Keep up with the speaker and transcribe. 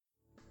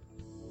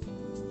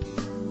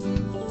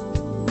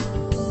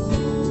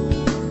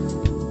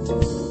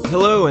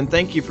Hello, and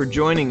thank you for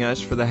joining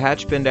us for the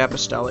Hatchbend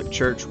Apostolic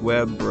Church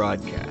web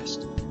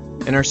broadcast.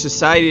 In our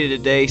society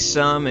today,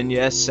 some, and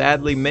yes,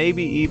 sadly,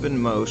 maybe even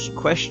most,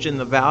 question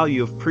the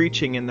value of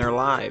preaching in their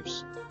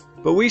lives.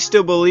 But we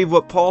still believe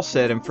what Paul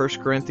said in 1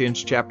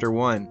 Corinthians chapter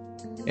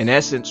 1. In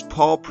essence,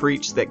 Paul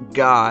preached that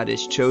God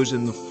has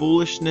chosen the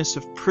foolishness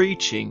of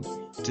preaching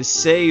to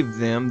save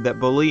them that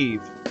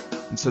believe.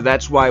 And so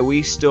that's why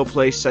we still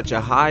place such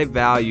a high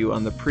value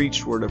on the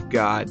preached word of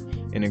God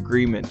in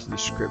agreement to the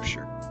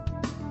Scripture.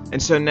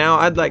 And so now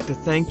I'd like to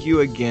thank you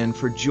again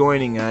for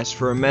joining us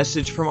for a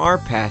message from our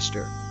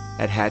pastor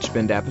at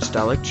Hatchbend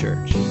Apostolic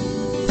Church.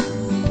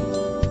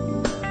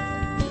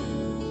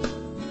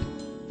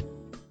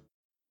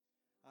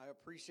 I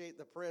appreciate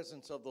the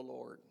presence of the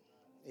Lord.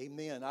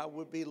 Amen. I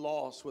would be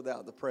lost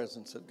without the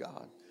presence of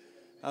God.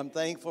 I'm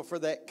thankful for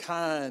that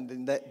kind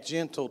and that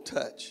gentle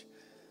touch.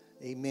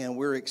 Amen.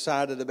 We're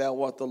excited about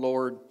what the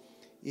Lord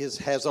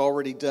has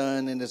already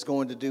done and is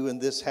going to do in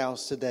this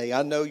house today.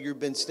 I know you've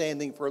been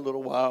standing for a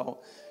little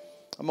while.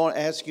 I'm going to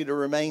ask you to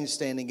remain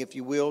standing, if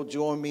you will.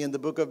 Join me in the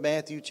book of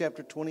Matthew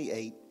chapter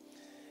 28.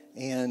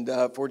 And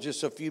for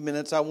just a few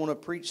minutes, I want to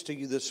preach to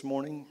you this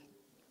morning.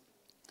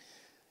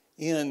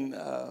 In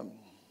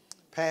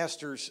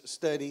pastors'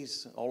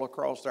 studies all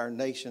across our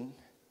nation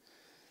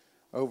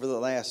over the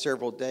last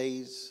several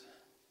days,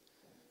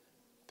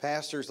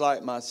 pastors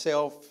like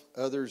myself,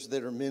 others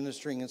that are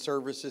ministering in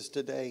services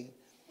today,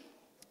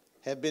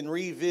 have been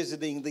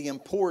revisiting the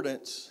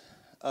importance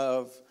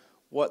of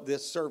what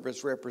this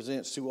service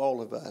represents to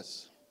all of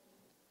us.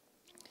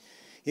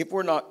 If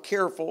we're not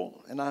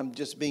careful, and I'm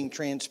just being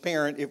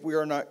transparent, if we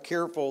are not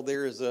careful,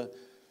 there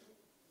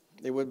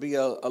would be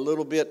a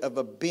little bit of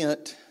a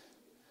bent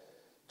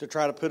to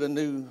try to put a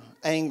new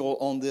angle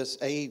on this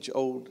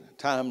age-old,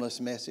 timeless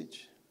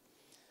message.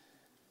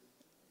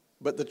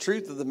 But the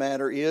truth of the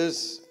matter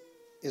is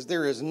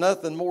there is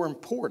nothing more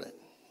important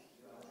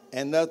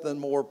and nothing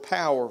more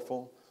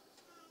powerful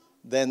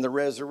than the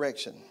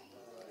resurrection.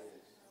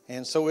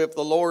 And so if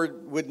the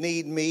Lord would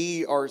need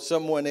me or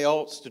someone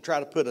else to try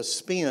to put a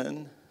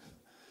spin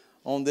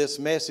on this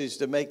message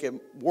to make it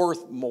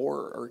worth more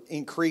or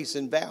increase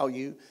in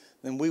value,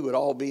 then we would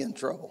all be in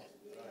trouble.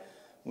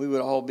 We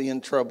would all be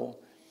in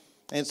trouble.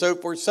 And so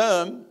for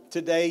some,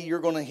 today you're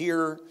going to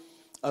hear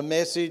a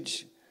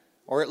message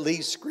or at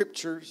least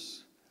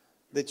scriptures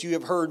that you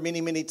have heard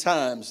many, many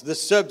times. The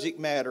subject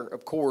matter,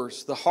 of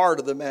course, the heart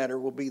of the matter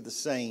will be the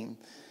same.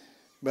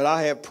 But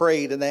I have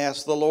prayed and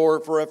asked the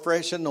Lord for a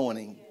fresh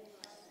anointing.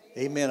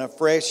 Amen. A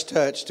fresh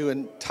touch to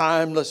a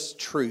timeless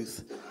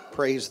truth.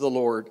 Praise the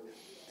Lord.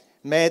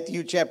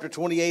 Matthew chapter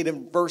 28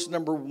 and verse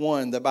number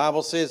 1. The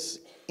Bible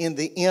says, in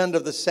the end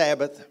of the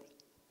Sabbath,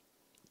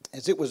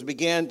 as it was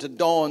began to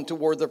dawn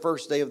toward the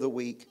first day of the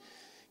week,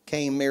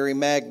 came Mary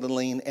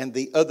Magdalene and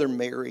the other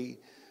Mary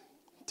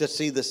to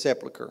see the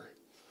sepulchre.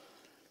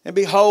 And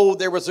behold,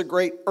 there was a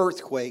great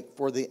earthquake,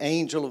 for the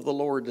angel of the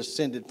Lord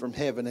descended from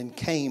heaven and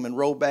came and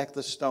rolled back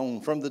the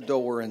stone from the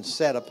door and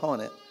sat upon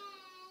it.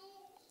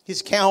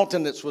 His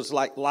countenance was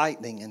like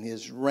lightning and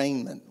his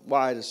raiment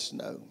white as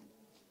snow.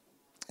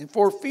 And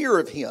for fear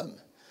of him,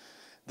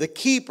 the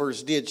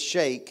keepers did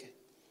shake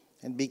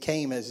and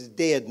became as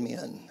dead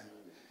men.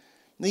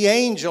 The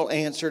angel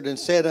answered and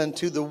said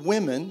unto the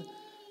women,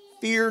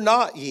 Fear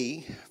not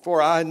ye,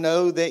 for I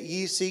know that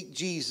ye seek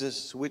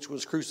Jesus, which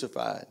was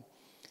crucified.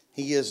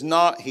 He is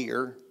not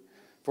here,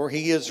 for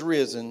he is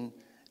risen,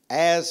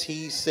 as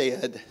he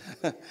said.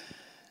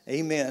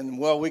 Amen.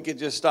 Well, we could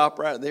just stop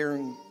right there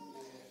and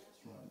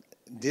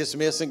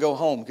dismiss and go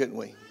home, couldn't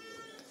we?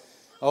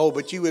 Oh,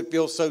 but you would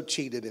feel so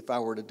cheated if I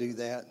were to do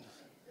that.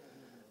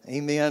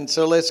 Amen.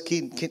 So let's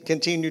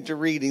continue to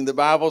reading. The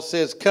Bible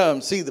says,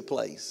 Come, see the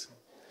place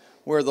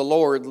where the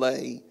Lord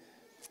lay,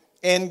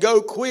 and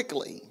go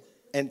quickly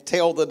and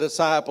tell the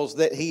disciples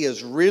that he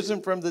is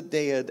risen from the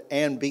dead,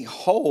 and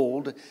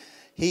behold,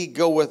 he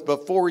goeth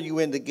before you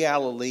into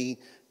Galilee.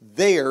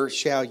 There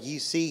shall ye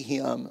see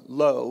him.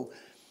 Lo,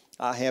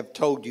 I have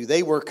told you.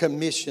 They were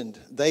commissioned.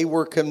 They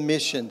were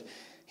commissioned.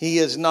 He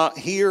is not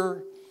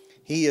here.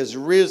 He is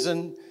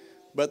risen.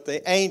 But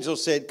the angel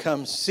said,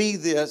 Come see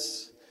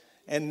this.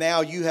 And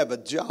now you have a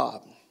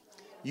job.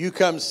 You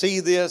come see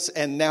this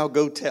and now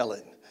go tell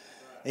it.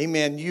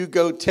 Amen. You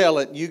go tell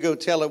it. You go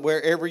tell it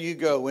wherever you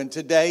go. And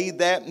today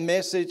that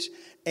message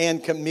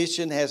and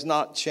commission has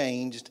not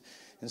changed.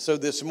 And so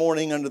this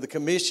morning, under the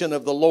commission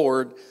of the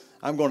Lord,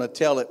 I'm going to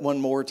tell it one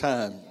more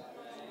time.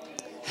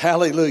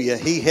 Hallelujah.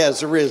 He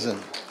has risen.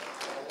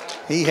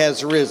 He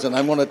has risen.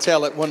 I'm going to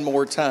tell it one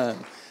more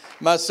time.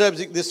 My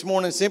subject this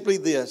morning is simply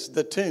this.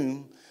 The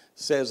tomb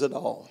says it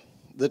all.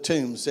 The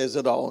tomb says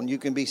it all. And you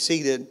can be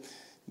seated.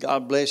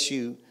 God bless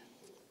you.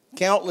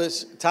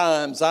 Countless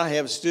times I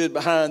have stood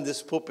behind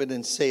this pulpit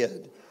and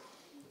said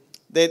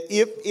that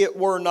if it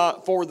were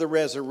not for the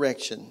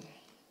resurrection,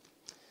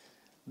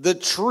 the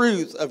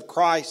truth of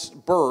Christ's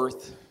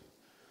birth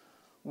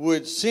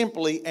would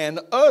simply and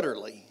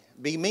utterly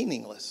be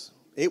meaningless.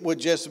 It would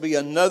just be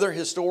another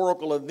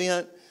historical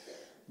event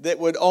that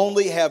would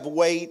only have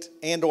weight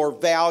and or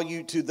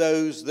value to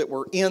those that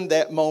were in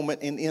that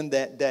moment and in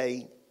that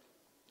day.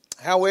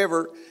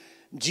 However,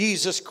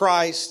 Jesus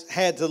Christ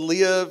had to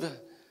live,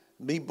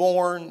 be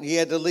born, he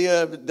had to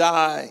live,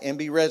 die, and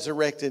be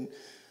resurrected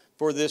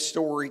for this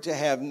story to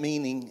have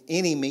meaning,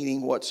 any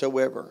meaning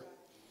whatsoever.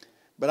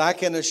 But I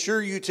can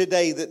assure you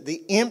today that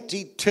the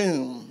empty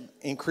tomb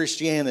in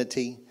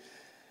Christianity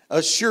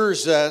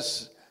assures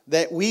us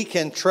that we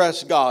can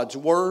trust God's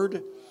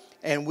word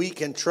and we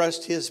can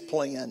trust his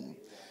plan.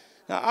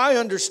 Now, I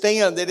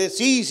understand that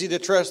it's easy to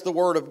trust the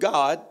word of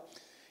God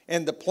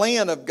and the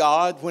plan of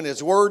God when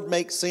his word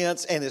makes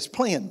sense and his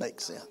plan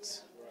makes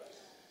sense.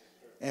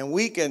 And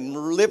we can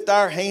lift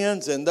our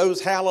hands, and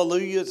those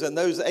hallelujahs and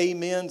those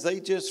amens,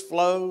 they just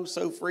flow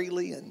so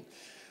freely.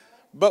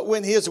 But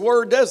when his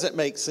word doesn't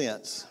make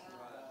sense,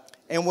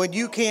 and when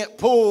you can't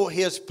pull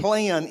his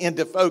plan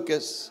into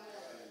focus,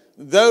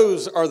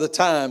 those are the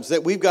times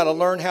that we've got to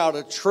learn how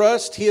to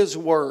trust his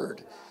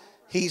word.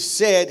 He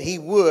said he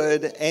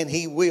would, and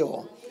he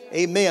will.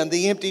 Amen.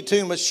 The empty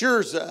tomb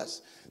assures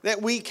us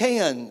that we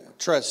can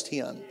trust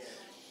him.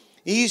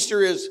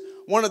 Easter is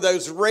one of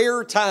those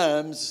rare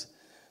times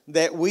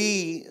that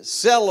we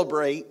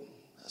celebrate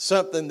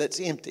something that's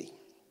empty.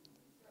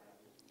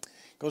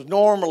 Because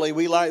normally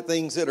we like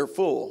things that are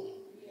full.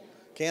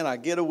 Can I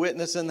get a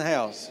witness in the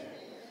house?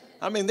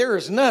 I mean, there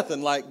is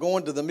nothing like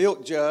going to the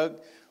milk jug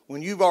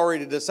when you've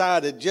already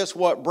decided just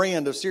what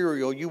brand of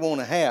cereal you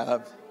want to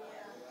have,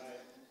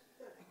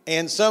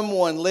 and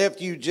someone left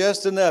you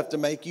just enough to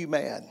make you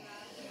mad.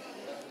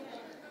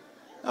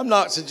 I'm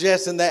not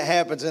suggesting that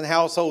happens in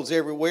households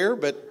everywhere,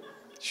 but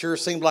sure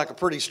seemed like a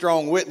pretty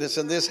strong witness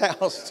in this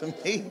house to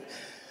me.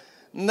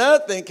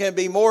 Nothing can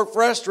be more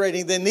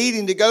frustrating than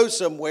needing to go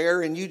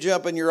somewhere and you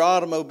jump in your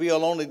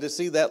automobile only to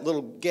see that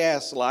little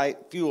gas light,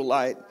 fuel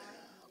light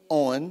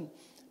on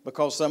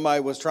because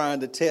somebody was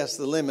trying to test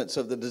the limits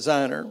of the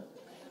designer.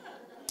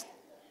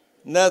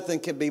 Nothing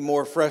can be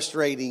more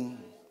frustrating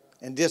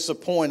and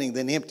disappointing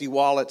than empty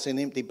wallets and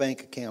empty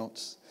bank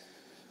accounts.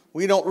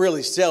 We don't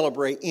really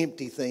celebrate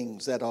empty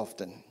things that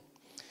often.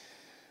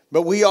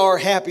 But we are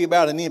happy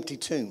about an empty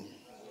tomb,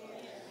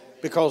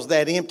 because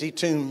that empty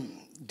tomb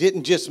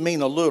didn't just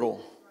mean a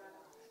little.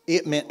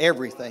 It meant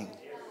everything.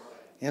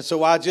 And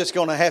so I'm just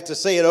going to have to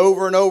say it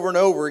over and over and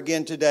over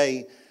again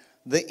today.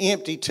 The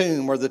empty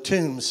tomb, or the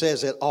tomb,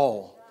 says it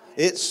all.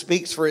 It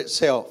speaks for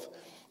itself.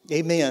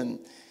 Amen.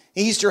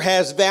 Easter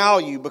has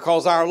value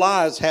because our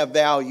lives have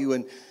value,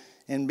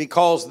 and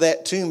because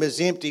that tomb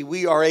is empty,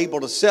 we are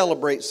able to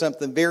celebrate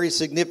something very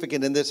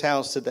significant in this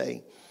house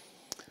today.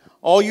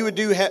 All you would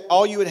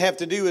have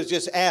to do is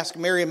just ask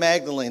Mary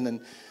Magdalene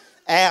and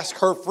ask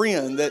her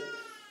friend that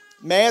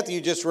Matthew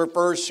just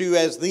refers to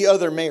as the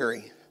other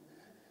Mary.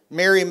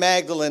 Mary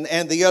Magdalene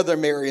and the other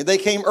Mary. They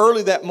came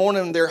early that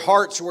morning and their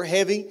hearts were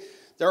heavy.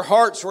 Their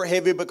hearts were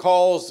heavy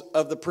because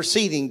of the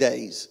preceding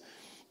days.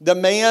 The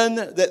man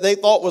that they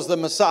thought was the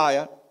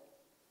Messiah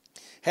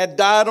had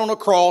died on a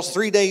cross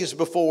 3 days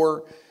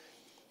before,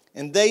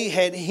 and they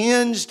had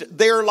hinged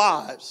their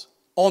lives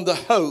on the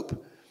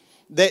hope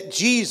that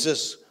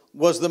Jesus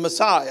was the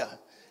Messiah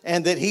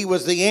and that he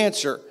was the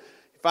answer.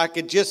 If I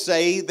could just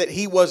say that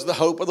he was the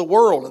hope of the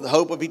world and the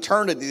hope of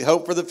eternity, the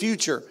hope for the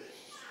future.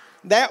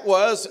 That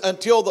was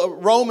until the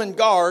Roman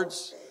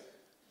guards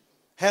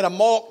had a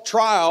mock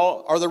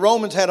trial, or the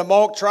Romans had a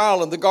mock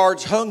trial, and the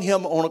guards hung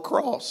him on a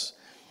cross.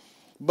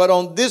 But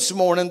on this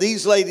morning,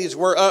 these ladies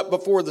were up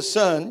before the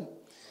sun,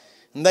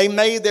 and they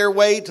made their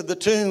way to the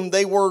tomb.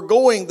 They were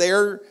going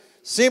there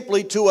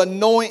simply to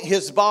anoint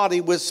his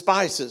body with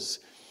spices.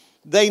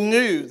 They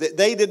knew that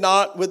they did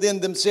not within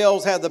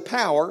themselves have the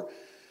power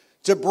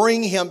to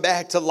bring him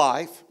back to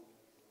life.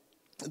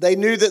 They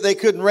knew that they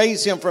couldn't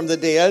raise him from the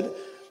dead,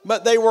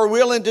 but they were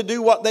willing to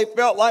do what they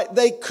felt like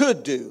they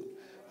could do.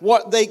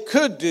 What they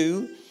could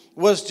do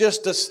was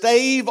just to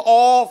stave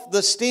off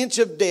the stench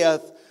of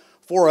death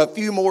for a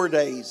few more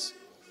days.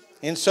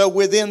 And so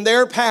within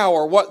their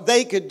power, what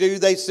they could do,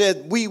 they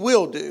said, we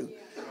will do.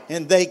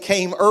 And they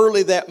came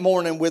early that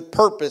morning with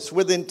purpose,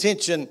 with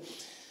intention.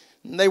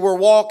 They were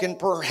walking,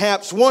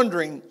 perhaps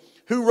wondering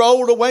who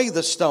rolled away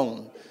the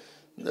stone.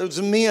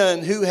 Those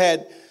men who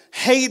had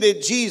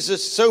hated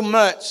Jesus so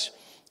much,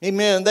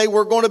 amen, they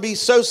were going to be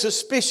so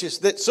suspicious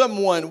that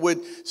someone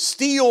would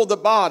steal the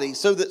body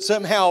so that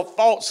somehow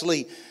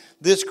falsely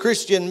this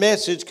Christian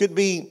message could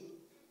be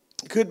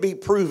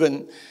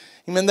proven.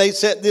 Amen. They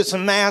set this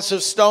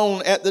massive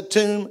stone at the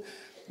tomb.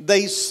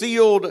 They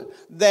sealed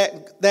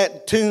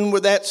that tomb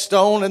with that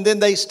stone, and then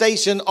they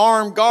stationed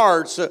armed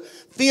guards to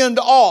fend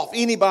off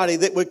anybody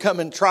that would come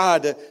and try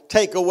to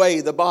take away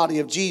the body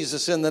of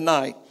Jesus in the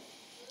night.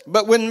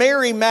 But when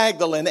Mary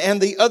Magdalene and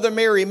the other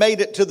Mary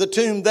made it to the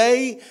tomb,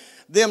 they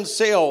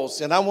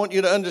themselves, and I want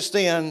you to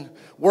understand,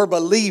 were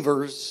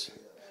believers.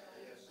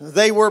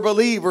 They were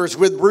believers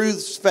with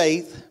bruised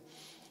faith.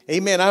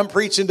 Amen. I'm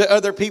preaching to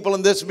other people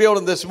in this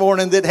building this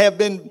morning that have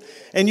been,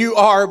 and you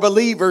are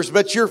believers,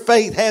 but your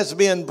faith has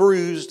been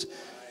bruised.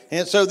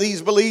 And so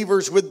these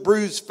believers with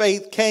bruised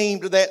faith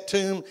came to that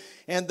tomb,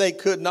 and they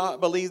could not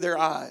believe their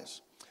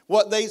eyes.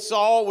 What they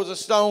saw was a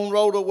stone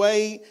rolled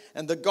away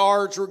and the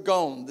guards were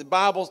gone. The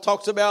Bible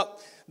talks about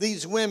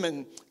these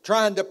women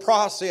trying to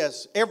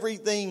process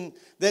everything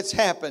that's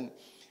happened.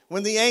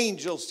 When an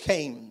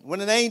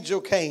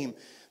angel came,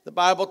 the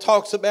Bible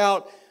talks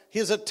about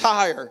his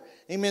attire,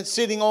 amen,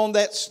 sitting on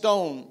that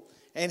stone.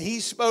 And he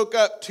spoke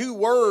up 2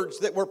 words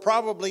that were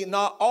probably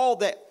not all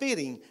that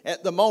fitting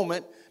at the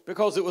moment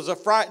because it was a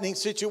frightening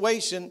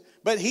situation.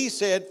 But he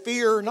said,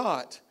 "Fear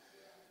not."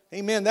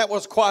 Amen. That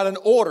was quite an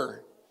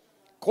order.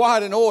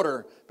 Quite an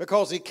order,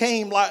 because he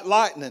came like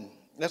lightning.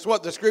 That's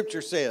what the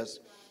scripture says.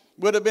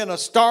 Would have been a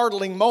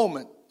startling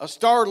moment, a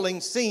startling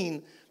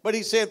scene. But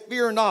he said,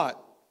 "Fear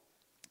not,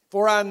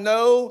 for I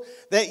know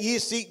that ye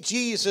seek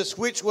Jesus,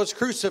 which was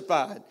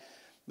crucified."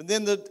 But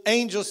then the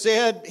angel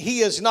said,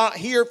 "He is not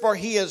here, for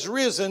he is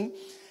risen,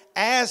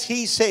 as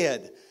he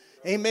said."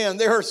 Amen.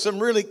 There are some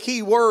really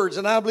key words,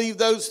 and I believe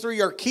those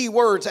 3 are key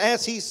words,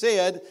 as he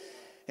said.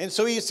 And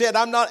so he said,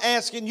 I'm not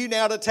asking you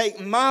now to take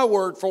my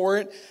word for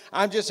it.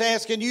 I'm just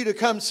asking you to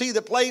come see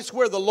the place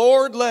where the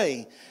Lord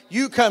lay.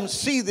 You come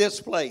see this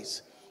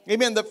place.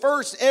 Amen. The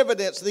first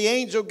evidence the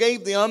angel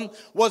gave them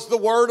was the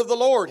word of the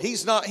Lord.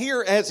 He's not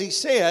here, as he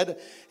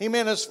said.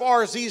 Amen. As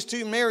far as these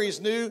 2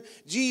 Marys knew,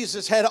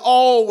 Jesus had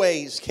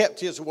always kept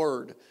his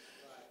word.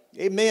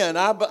 Amen.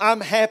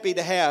 I'm happy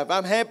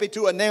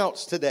to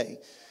announce today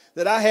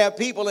that I have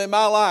people in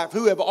my life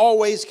who have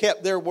always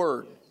kept their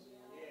word.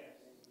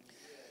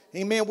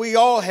 Amen. We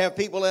all have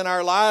people in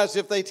our lives.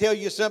 If they tell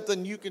you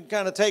something, you can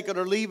kind of take it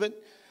or leave it.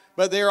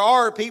 But there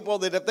are people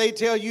that if they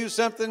tell you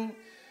something,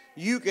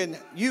 you can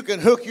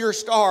hook your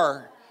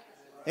star.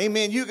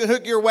 Amen. You can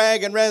hook your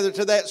wagon rather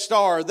to that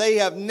star. They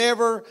have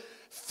never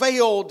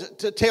failed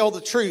to tell the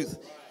truth.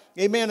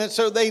 Amen. And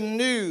so they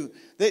knew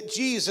that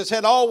Jesus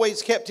had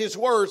always kept his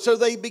word. So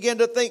they began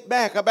to think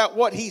back about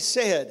what he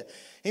said.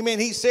 Amen.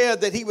 He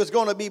said that he was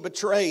going to be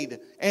betrayed,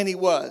 and he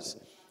was.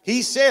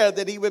 He said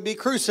that he would be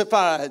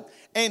crucified,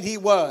 and he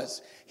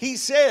was. He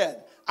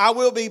said, I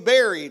will be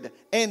buried,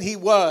 and he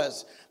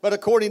was. But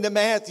according to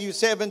Matthew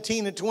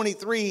 17 and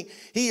 23,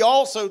 he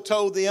also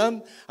told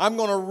them, I'm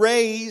going to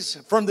raise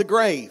from the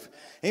grave.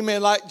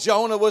 Amen. Like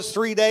Jonah was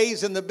 3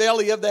 days in the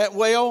belly of that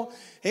whale.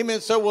 Amen.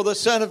 So will the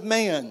Son of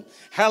Man.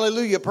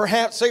 Hallelujah.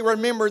 Perhaps they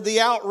remembered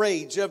the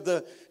outrage of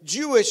the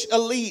Jewish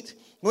elite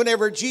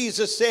whenever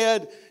Jesus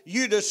said,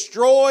 you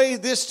destroy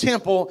this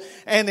temple,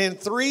 and in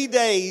 3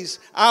 days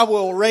I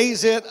will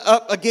raise it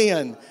up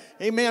again.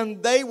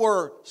 Amen. They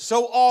were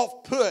so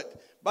off-put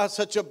by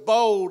such a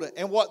bold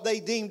and what they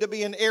deemed to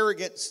be an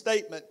arrogant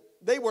statement.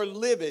 They were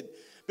livid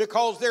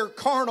because their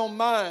carnal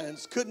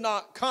minds could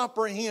not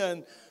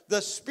comprehend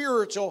the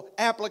spiritual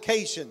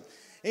application.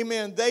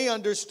 Amen. They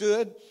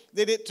understood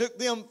that it took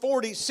them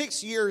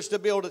 46 years to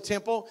build a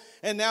temple.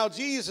 And now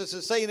Jesus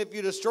is saying, if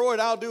you destroy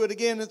it, I'll do it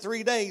again in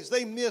 3 days.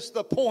 They missed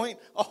the point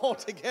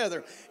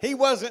altogether. He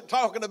wasn't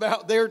talking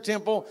about their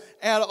temple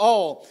at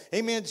all.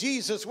 Amen.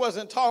 Jesus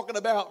wasn't talking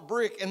about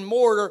brick and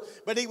mortar,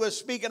 but he was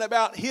speaking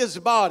about his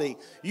body.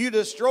 You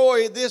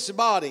destroy this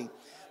body,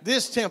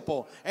 this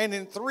temple, and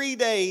in 3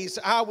 days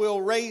I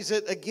will raise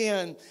it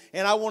again.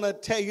 And I want to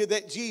tell you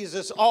that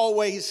Jesus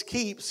always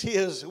keeps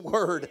his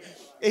word.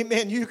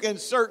 Amen. You can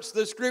search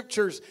the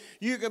scriptures.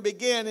 You can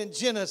begin in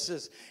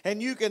Genesis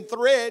and you can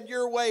thread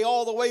your way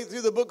all the way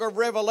through the book of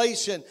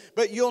Revelation,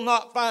 but you'll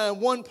not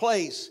find one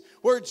place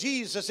where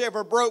Jesus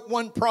ever broke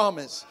one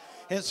promise.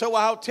 And so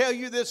I'll tell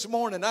you this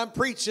morning, I'm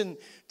preaching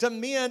to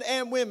men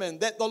and women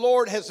that the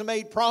Lord has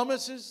made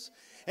promises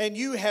and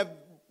you have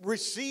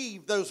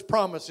received those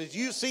promises.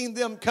 You've seen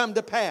them come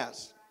to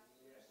pass.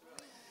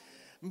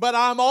 But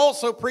I'm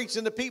also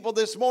preaching to people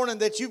this morning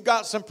that you've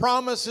got some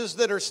promises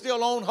that are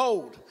still on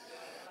hold.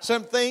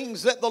 Some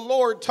things that the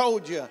Lord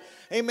told you.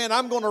 Amen.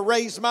 I'm going to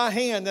raise my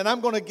hand and I'm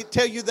going to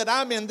tell you that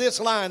I'm in this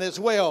line as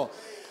well.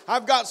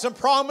 I've got some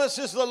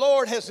promises the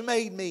Lord has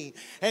made me,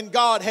 and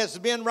God has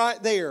been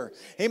right there.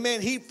 Amen.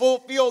 He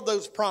fulfilled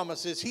those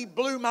promises. He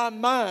blew my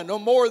mind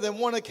on more than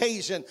one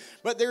occasion.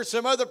 But there's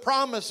some other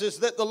promises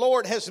that the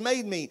Lord has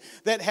made me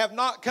that have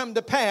not come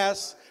to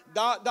pass,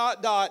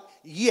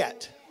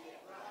 yet.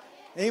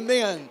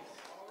 Amen.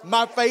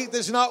 My faith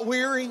is not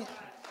weary.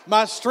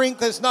 My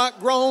strength has not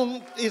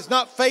grown, is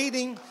not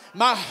fading.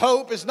 My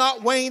hope is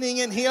not waning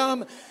in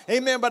him.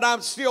 Amen. But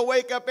I'm still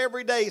wake up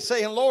every day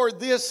saying, Lord,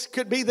 this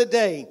could be the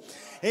day.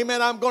 Amen.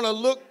 I'm going to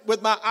look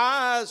with my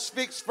eyes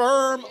fixed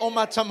firm on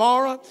my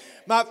tomorrow.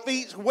 My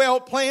feet well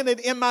planted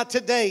in my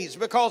todays.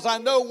 Because I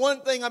know one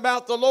thing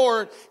about the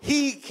Lord.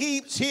 He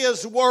keeps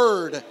his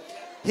word.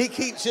 He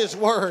keeps his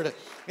word.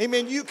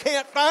 Amen. You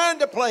can't find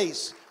a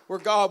place where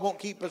God won't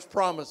keep his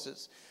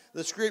promises.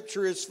 The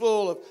scripture is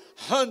full of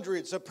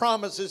hundreds of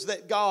promises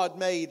that God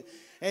made,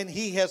 and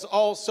he has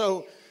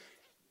also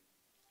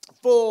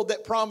full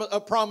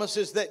of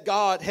promises that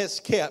God has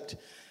kept.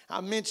 I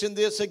mentioned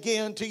this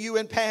again to you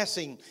in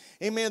passing.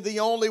 Amen. The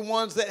only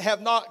ones that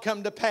have not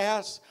come to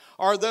pass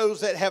are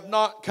those that have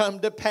not come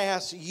to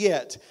pass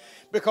yet,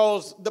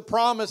 because the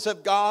promise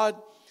of God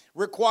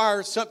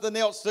requires something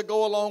else to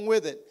go along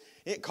with it.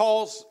 It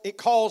calls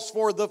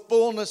for the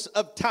fullness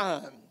of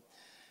time.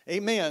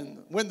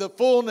 Amen. When the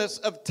fullness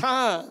of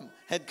time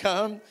had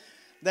come,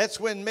 that's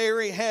when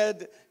Mary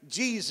had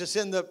Jesus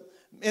in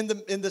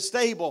the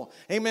stable.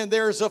 Amen.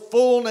 There's a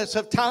fullness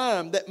of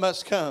time that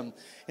must come.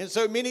 And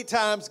so many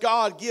times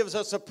God gives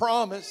us a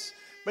promise,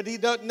 but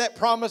that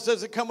promise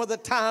doesn't come with a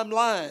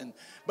timeline.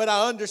 But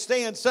I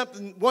understand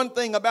one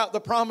thing about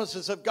the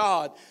promises of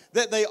God,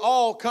 that they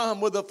all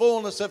come with the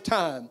fullness of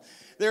time.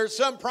 There are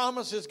some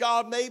promises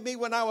God made me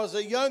when I was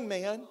a young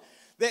man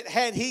that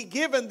had He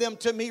given them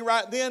to me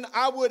right then,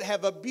 I would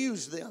have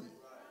abused them.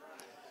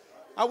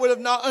 I would have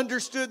not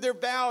understood their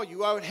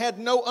value. I would have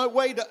had no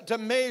way to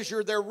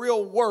measure their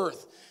real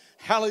worth.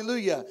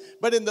 Hallelujah.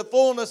 But in the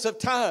fullness of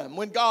time,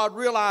 when God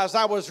realized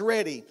I was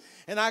ready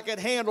and I could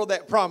handle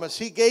that promise,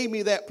 He gave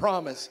me that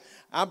promise.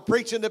 I'm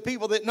preaching to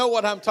people that know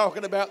what I'm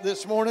talking about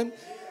this morning.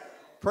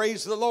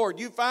 Praise the Lord.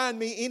 You find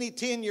me any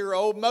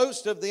 10-year-old,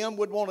 most of them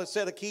would want a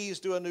set of keys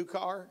to a new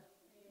car.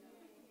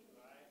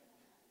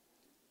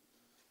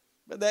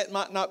 But that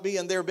might not be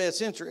in their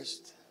best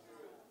interest.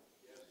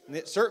 And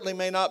it certainly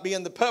may not be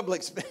in the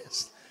public's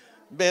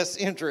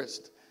best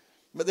interest.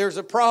 But there's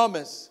a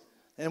promise.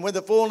 And when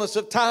the fullness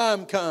of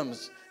time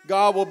comes,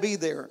 God will be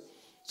there.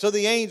 So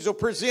the angel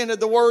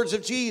presented the words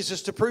of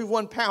Jesus to prove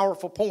one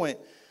powerful point.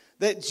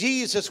 That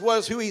Jesus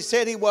was who He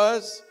said He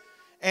was.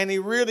 And He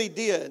really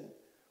did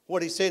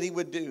what He said He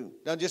would do.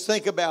 Now just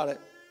think about it.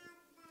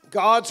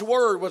 God's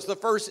word was the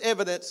first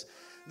evidence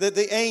that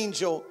the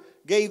angel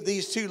gave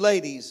these two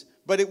ladies.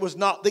 But it was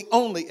not the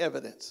only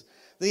evidence.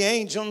 The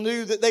angel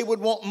knew that they would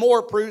want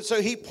more proof,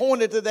 so he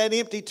pointed to that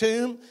empty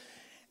tomb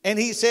and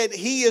he said,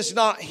 He is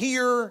not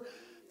here,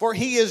 for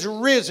He is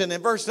risen,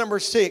 in verse number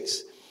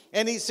 6.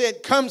 And he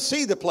said, come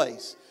see the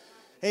place.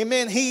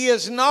 Amen. He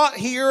is not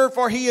here,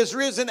 for He is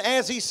risen,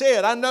 as He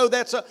said. I know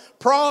that's a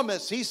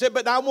promise. He said,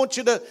 but I want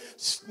you to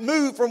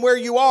move from where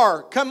you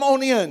are. Come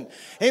on in.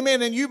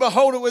 Amen. And you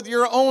behold it with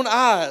your own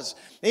eyes.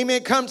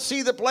 Amen. Come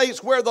see the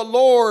place where the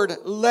Lord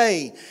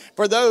lay.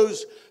 For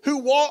those who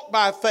walk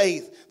by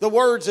faith, the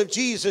words of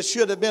Jesus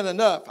should have been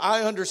enough.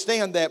 I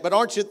understand that. But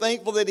aren't you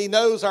thankful that He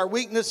knows our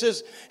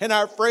weaknesses and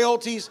our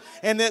frailties?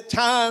 And at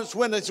times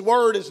when His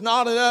word is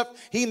not enough,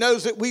 He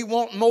knows that we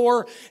want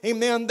more.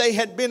 Amen. They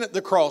had been at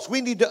the cross.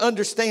 We need to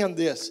understand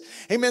this.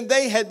 Amen.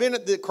 They had been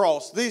at the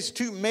cross. These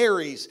two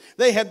Marys,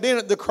 they had been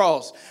at the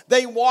cross.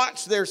 They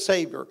watched their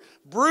Savior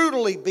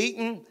brutally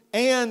beaten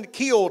and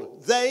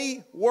killed.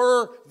 They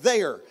were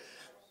there.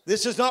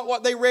 This is not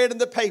what they read in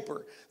the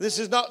paper. This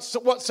is not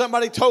what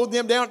somebody told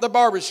them down at the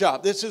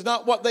barbershop. This is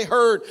not what they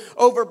heard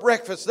over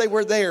breakfast. They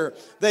were there.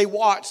 They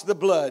watched the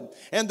blood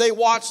and they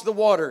watched the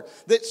water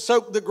that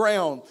soaked the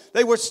ground.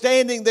 They were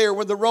standing there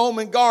when the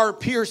Roman guard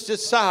pierced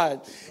His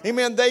side.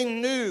 Amen. They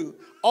knew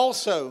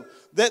also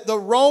that the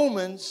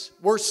Romans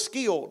were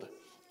skilled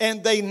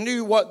and they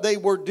knew what they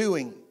were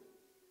doing.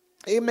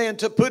 Amen.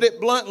 To put it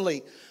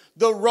bluntly,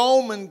 the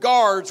Roman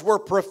guards were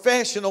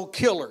professional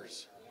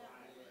killers.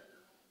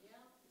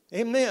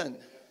 Amen.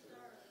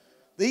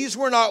 These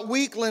were not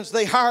weaklings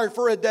they hired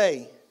for a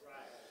day.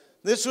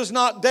 This was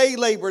not day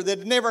labor that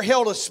had never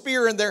held a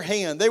spear in their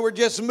hand. They were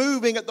just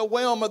moving at the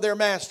whim of their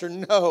master.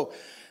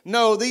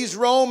 No, these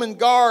Roman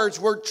guards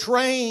were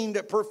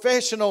trained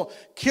professional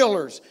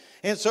killers.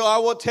 And so I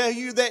will tell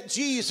you that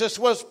Jesus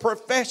was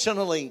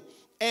professionally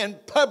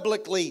and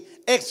publicly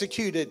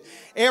executed.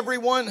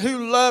 Everyone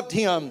who loved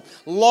Him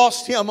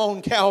lost Him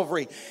on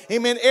Calvary.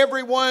 Amen.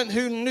 Everyone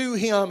who knew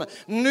Him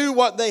knew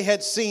what they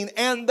had seen,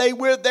 and they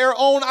with their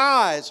own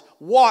eyes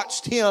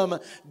watched Him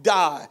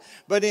die.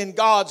 But in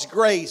God's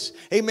grace,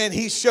 amen,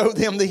 He showed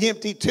them the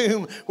empty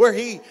tomb where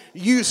He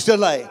used to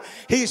lay.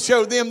 He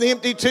showed them the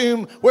empty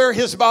tomb where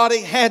His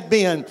body had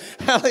been.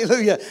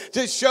 Hallelujah.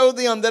 To show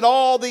them that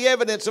all the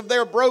evidence of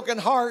their broken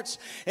hearts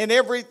and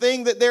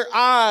everything that their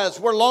eyes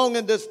were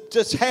longing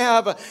to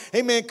have,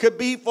 amen, could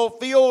be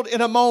fulfilled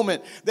in a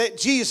moment. That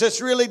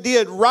Jesus really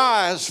did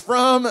rise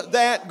from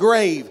that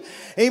grave.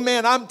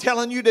 Amen. I'm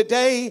telling you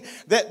today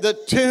that the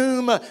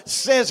tomb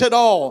says it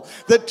all.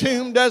 The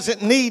tomb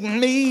doesn't need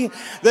me.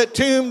 The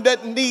tomb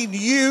doesn't need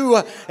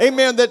you.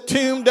 Amen. The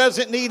tomb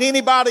doesn't need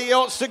anybody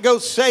else to go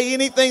say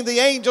anything. The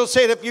angel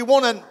said, if you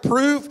want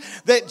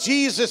proof that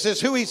Jesus is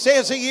who He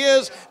says He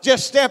is,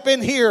 just step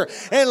in here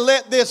and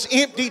let this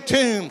empty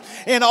tomb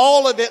in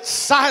all of its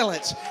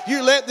silence,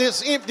 you let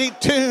this empty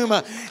tomb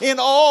in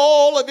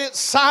all of its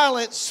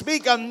silence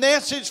speak a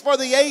message for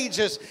the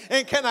ages.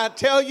 And can I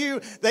tell you,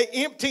 the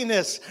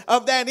emptiness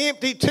of that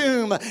empty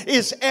tomb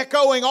is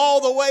echoing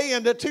all the way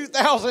into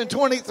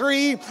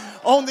 2023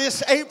 on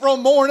this April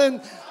morning.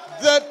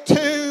 The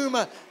tomb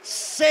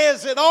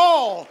says it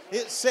all.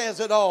 It says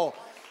it all.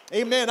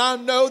 Amen. I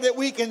know that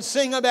we can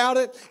sing about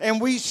it, and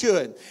we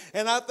should.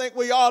 And I think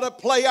we ought to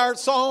play our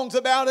songs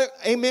about it,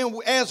 amen,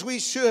 as we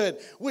should.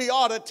 We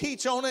ought to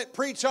teach on it,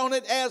 preach on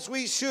it as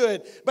we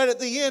should. But at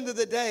the end of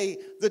the day,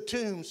 the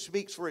tomb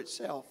speaks for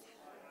itself.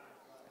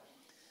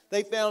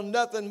 They found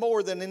nothing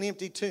more than an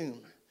empty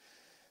tomb.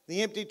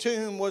 The empty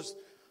tomb was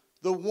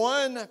the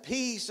one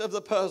piece of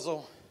the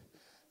puzzle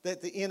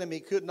that the enemy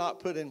could not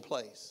put in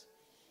place.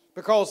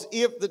 Because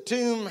if the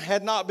tomb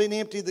had not been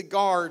empty, the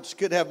guards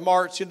could have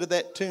marched into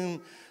that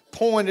tomb,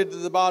 pointed to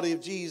the body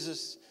of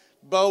Jesus,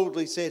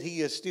 boldly said,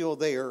 he is still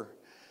there.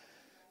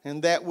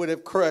 And that would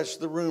have crushed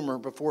the rumor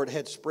before it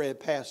had spread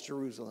past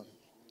Jerusalem.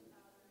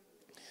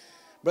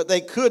 But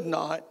they could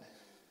not,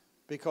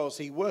 because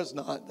he was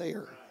not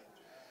there.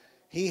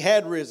 He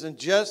had risen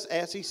just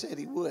as he said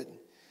he would.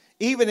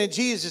 Even in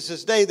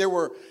Jesus' day, there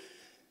were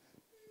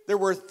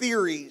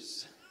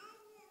theories.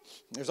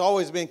 There's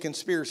always been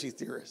conspiracy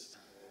theorists.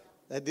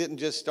 That didn't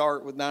just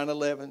start with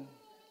 9/11.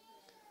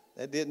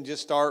 That didn't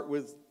just start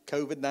with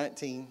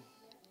COVID-19.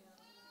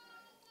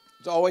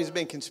 There's always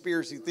been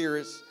conspiracy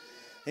theorists.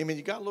 Amen.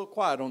 You got a little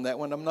quiet on that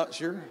one. I'm not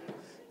sure.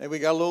 Maybe we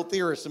got a little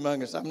theorist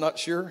among us. I'm not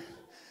sure.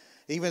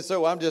 Even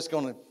so, I'm just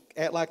going to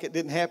act like it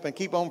didn't happen.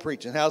 Keep on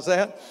preaching. How's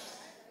that?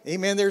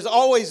 Amen. There's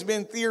always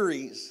been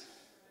theories.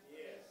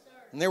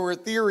 And there were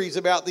theories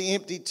about the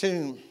empty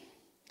tomb,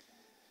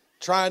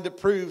 trying to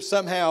prove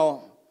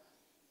somehow,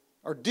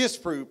 or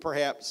disprove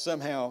perhaps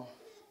somehow,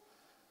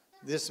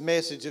 this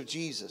message of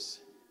Jesus.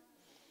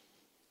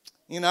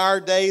 In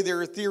our day,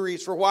 there are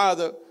theories for why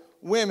the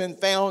women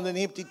found an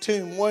empty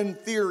tomb. One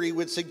theory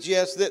would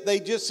suggest that they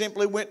just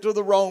simply went to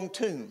the wrong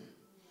tomb.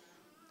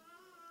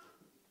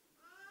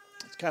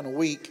 It's kind of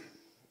weak,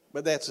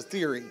 but that's a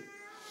theory.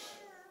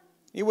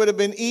 It would have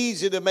been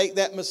easy to make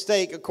that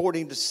mistake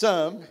according to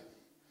some,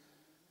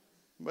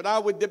 but I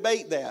would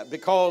debate that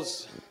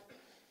because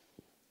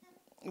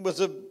it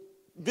was a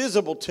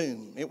visible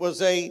tomb. It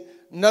was a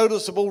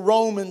noticeable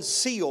Roman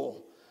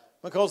seal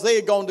because they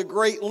had gone to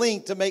great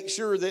length to make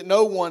sure that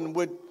no one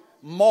would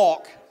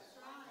mock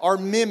or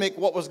mimic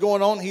what was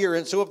going on here.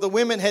 And so if the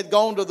women had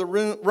gone to the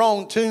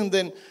wrong tomb,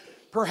 then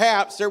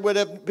perhaps there would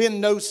have been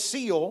no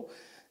seal.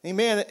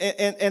 Amen.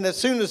 And as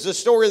soon as the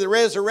story of the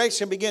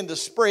resurrection began to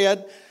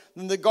spread,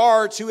 then the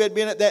guards who had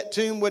been at that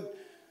tomb would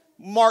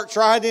march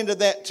right into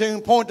that tomb,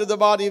 point to the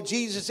body of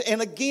Jesus,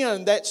 and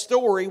again that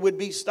story would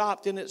be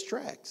stopped in its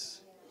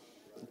tracks.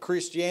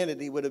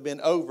 Christianity would have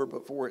been over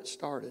before it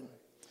started.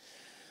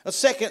 A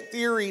second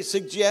theory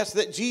suggests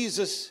that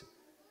Jesus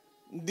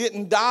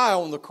didn't die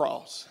on the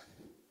cross,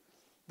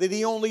 that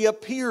he only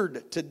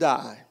appeared to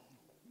die.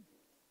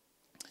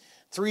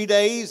 3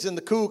 days in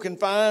the cool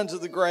confines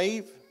of the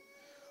grave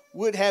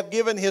would have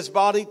given his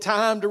body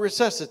time to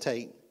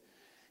resuscitate.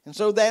 And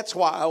so that's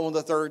why on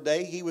the third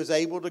day he was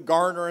able to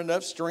garner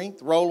enough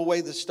strength, roll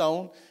away the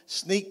stone,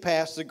 sneak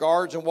past the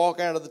guards, and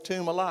walk out of the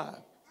tomb alive.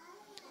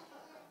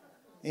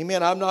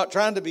 Amen. I'm not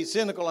trying to be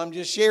cynical. I'm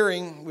just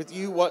sharing with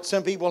you what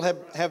some people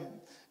have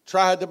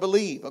tried to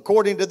believe.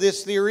 According to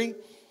this theory,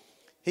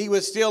 he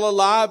was still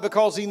alive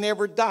because he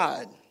never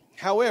died.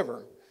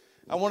 However,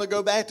 I want to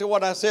go back to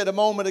what I said a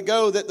moment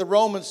ago, that the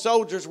Roman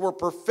soldiers were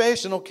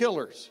professional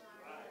killers.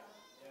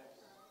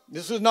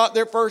 This was not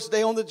their first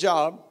day on the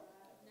job.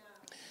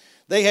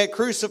 They had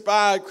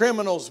crucified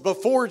criminals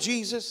before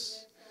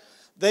Jesus.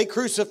 They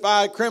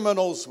crucified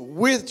criminals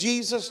with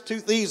Jesus, 2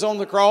 thieves on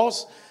the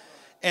cross.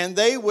 And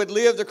they would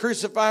live to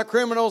crucify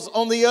criminals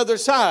on the other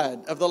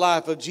side of the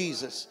life of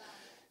Jesus.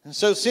 And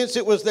so since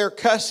it was their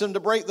custom to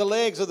break the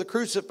legs of the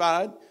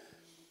crucified,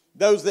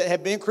 those that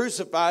had been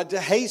crucified, to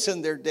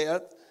hasten their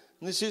death,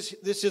 and this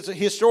is a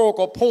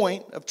historical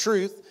point of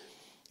truth.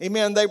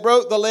 Amen. They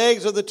broke the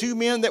legs of the 2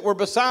 men that were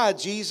beside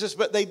Jesus,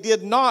 but they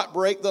did not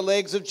break the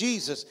legs of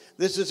Jesus.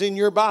 This is in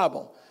your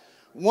Bible.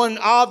 One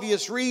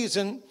obvious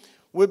reason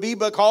would be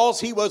because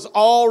he was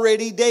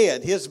already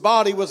dead. His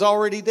body was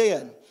already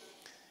dead.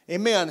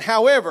 Amen.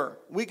 However,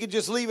 we could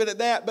just leave it at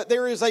that, but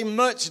there is a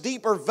much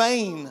deeper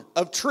vein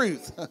of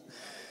truth,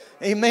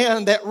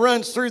 amen, that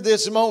runs through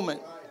this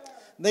moment.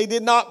 They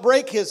did not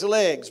break his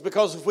legs,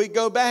 because if we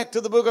go back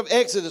to the book of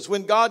Exodus,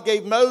 when God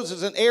gave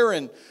Moses and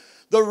Aaron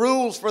the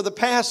rules for the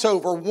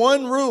Passover,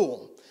 one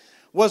rule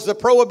was the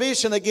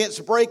prohibition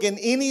against breaking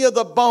any of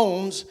the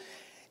bones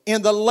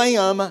in the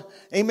lamb,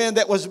 amen,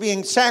 that was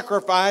being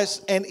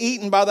sacrificed and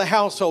eaten by the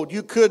household.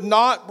 You could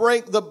not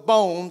break the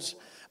bones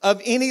of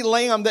any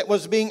lamb that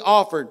was being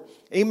offered.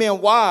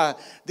 Amen. Why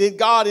did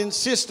God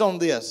insist on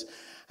this?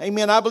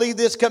 Amen. I believe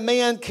this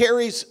command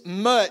carries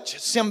much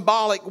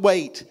symbolic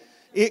weight.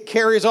 It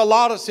carries a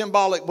lot of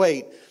symbolic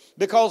weight.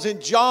 Because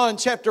in John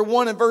chapter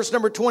 1 and verse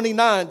number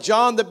 29,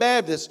 John the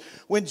Baptist,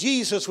 when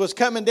Jesus was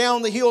coming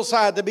down the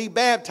hillside to be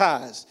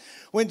baptized,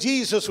 when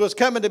Jesus was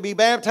coming to be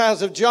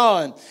baptized of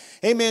John,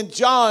 amen,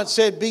 John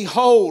said,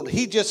 behold,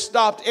 he just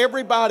stopped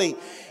everybody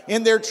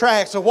in their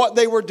tracks of what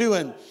they were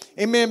doing.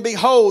 Amen.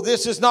 Behold,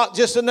 this is not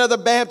just another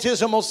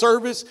baptismal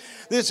service.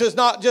 This is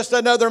not just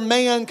another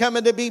man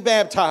coming to be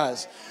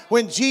baptized.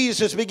 When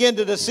Jesus began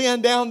to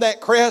descend down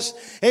that crest,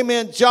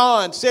 amen,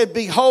 John said,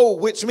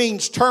 behold, which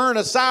means turn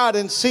aside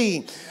and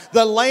see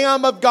the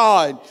Lamb of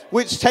God,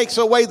 which takes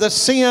away the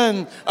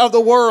sin of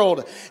the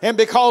world. And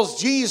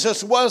because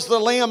Jesus was the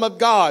Lamb of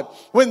God,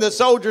 when the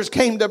soldiers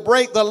came to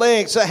break the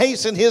legs to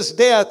hasten his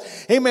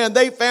death, amen,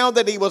 they found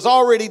that he was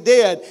already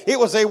dead. It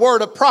was a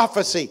word of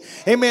prophecy,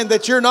 amen,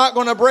 that you're not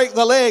going to break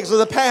the legs of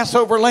the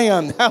Passover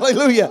lamb.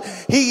 Hallelujah.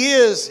 He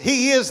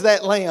is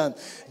that lamb.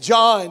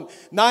 John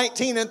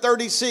 19 and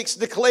 36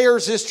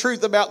 declares this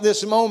truth about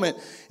this moment.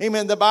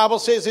 Amen. The Bible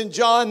says in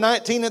John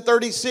 19 and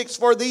 36,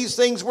 for these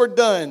things were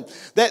done,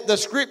 that the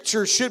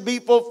scripture should be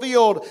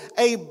fulfilled.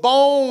 A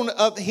bone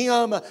of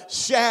him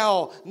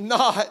shall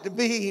not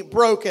be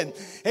broken.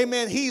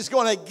 Amen. He's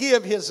going to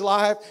give his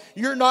life.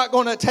 You're not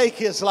going to take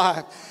his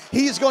life.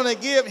 He's going to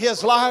give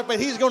his life, but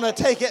he's going to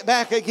take it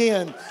back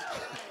again.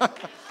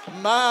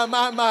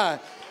 My.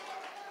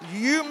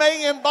 You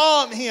may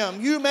embalm him,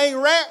 you may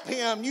wrap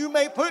him, you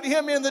may put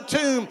him in the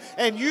tomb,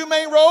 and you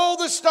may roll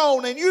the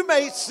stone, and you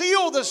may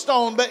seal the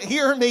stone. But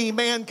hear me,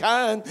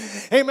 mankind.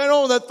 Amen.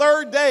 On the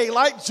third day,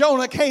 like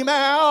Jonah came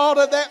out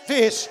of that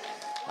fish,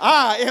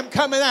 I am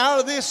coming out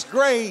of this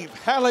grave.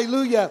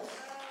 Hallelujah.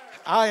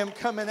 I am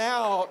coming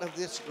out of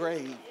this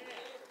grave.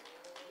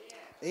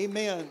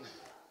 Amen.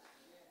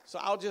 So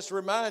I'll just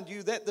remind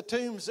you that the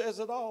tomb says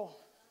it all.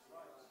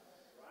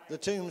 The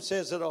tomb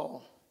says it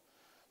all.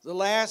 The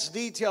last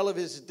detail of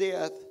his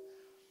death,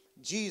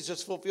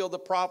 Jesus fulfilled the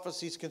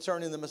prophecies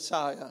concerning the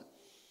Messiah,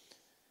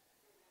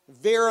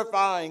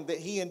 verifying that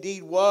he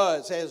indeed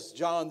was, as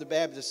John the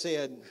Baptist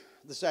said,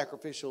 the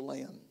sacrificial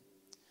lamb.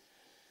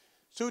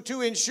 So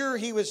to ensure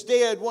he was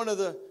dead, one of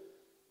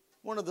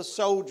the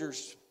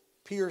soldiers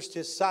pierced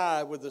his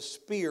side with a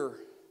spear.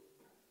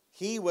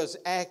 He was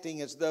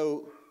acting as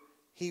though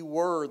he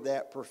were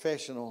that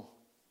professional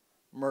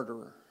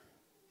murderer.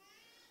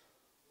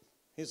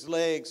 His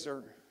legs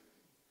are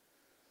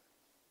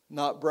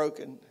not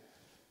broken.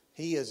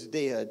 He is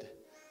dead.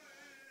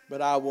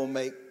 But I will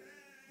make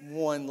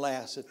one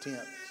last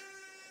attempt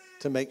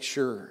to make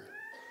sure.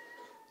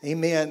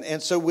 Amen.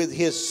 And so with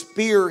his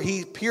spear,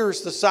 he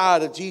pierced the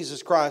side of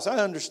Jesus Christ. I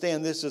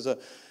understand this is a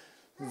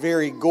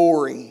very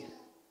gory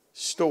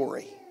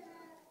story.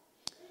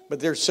 But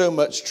there's so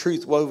much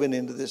truth woven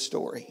into this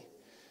story.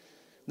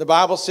 The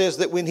Bible says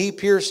that when he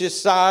pierced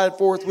his side,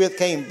 forthwith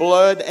came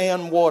blood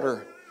and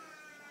water.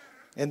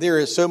 And there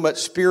is so much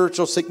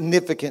spiritual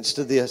significance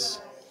to this.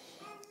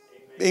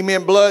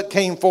 Amen. Blood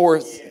came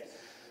forth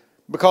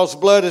because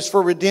blood is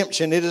for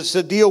redemption. It is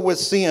to deal with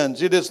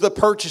sins. It is the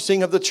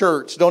purchasing of the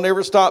church. Don't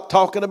ever stop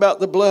talking about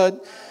the blood.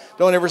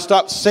 Don't ever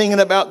stop singing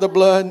about the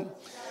blood.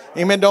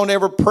 Amen. Don't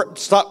ever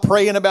stop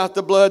praying about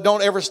the blood.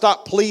 Don't ever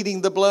stop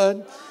pleading the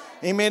blood.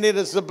 Amen. It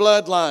is the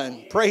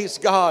bloodline. Praise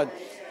God.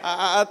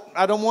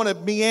 I don't want to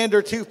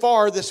meander too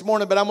far this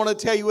morning, but I'm going to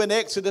tell you in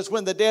Exodus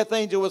when the death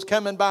angel was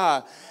coming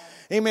by.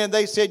 Amen.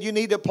 They said you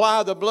need to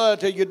apply the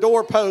blood to your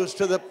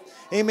doorpost.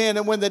 Amen.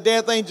 And when the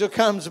death angel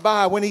comes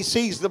by, when he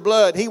sees the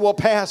blood, he will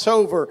pass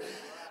over.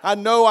 I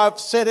know I've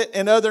said it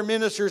and other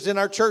ministers in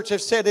our church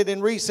have said it in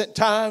recent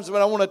times,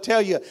 but I want to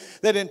tell you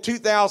that in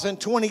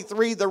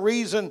 2023,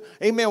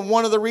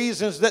 one of the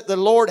reasons that the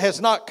Lord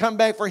has not come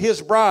back for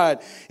his bride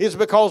is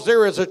because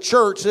there is a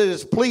church that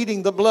is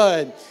pleading the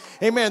blood.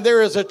 Amen.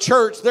 There is a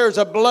church. There's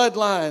a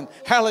bloodline.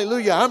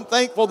 Hallelujah. I'm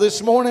thankful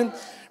this morning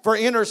for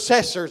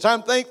intercessors.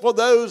 I'm thankful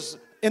those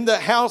in the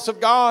house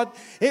of God,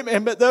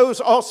 amen, but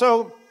those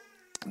also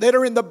that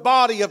are in the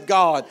body of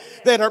God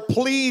that are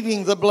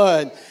pleading the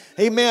blood.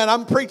 Amen.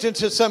 I'm preaching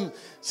to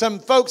some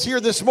folks here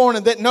this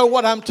morning that know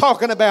what I'm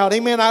talking about.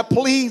 Amen. I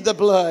plead the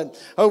blood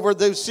over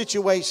those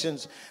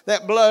situations.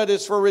 That blood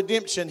is for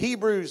redemption.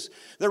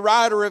 The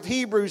writer of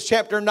Hebrews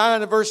chapter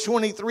 9 and verse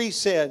 23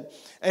 said,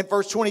 and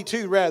verse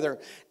 22 rather,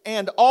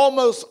 and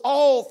almost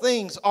all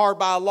things are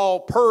by law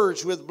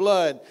purged with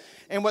blood,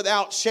 and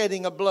without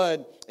shedding of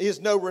blood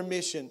is no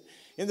remission.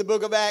 In the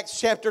book of Acts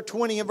chapter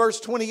 20 and verse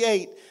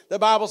 28, the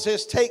Bible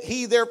says, take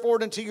heed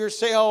therefore unto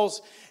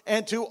yourselves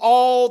and to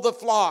all the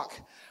flock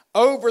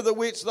over the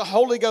which the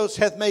Holy Ghost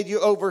hath made you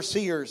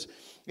overseers.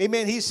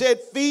 Amen. He said,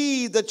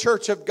 feed the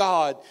church of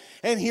God.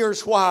 And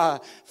here's why.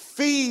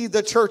 Feed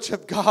the church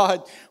of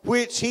God,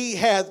 which he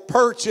hath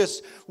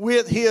purchased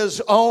with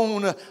his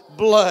own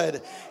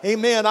blood.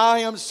 Amen. I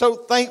am so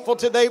thankful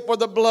today for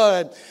the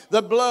blood.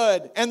 The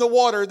blood and the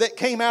water that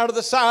came out of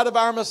the side of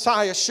our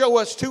Messiah show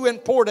us two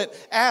important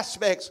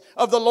aspects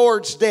of the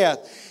Lord's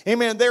death.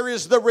 Amen. There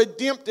is the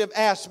redemptive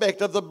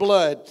aspect of the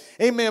blood.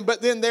 Amen.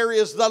 But then there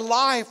is the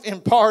life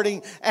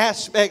imparting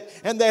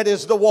aspect, and that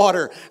is the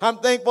water. I'm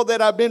thankful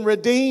that I've been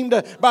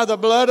redeemed by the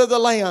blood of the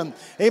Lamb.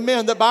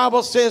 Amen. The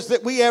Bible says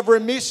that we have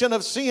remission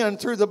of sin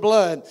through the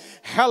blood.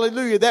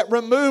 Hallelujah. That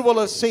removal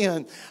of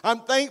sin.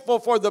 I'm thankful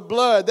for the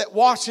blood that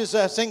washes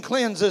us and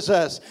cleanses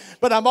us.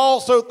 But I'm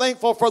also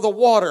thankful for the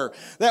water.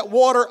 That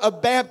water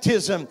of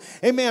baptism.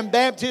 Amen.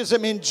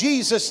 Baptism in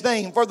Jesus'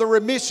 name for the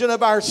remission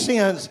of our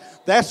sins.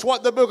 That's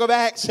what the book of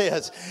Acts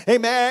says.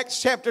 Amen.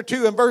 Acts chapter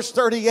 2 and verse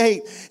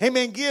 38.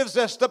 Amen. Gives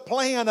us the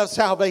plan of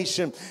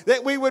salvation.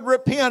 That we would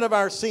repent of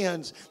our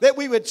sins. That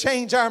we would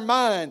change our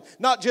mind.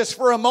 Not just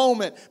for a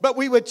moment, but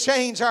we would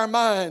change our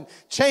mind.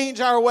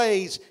 Change our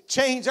ways.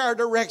 Change our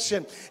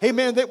direction.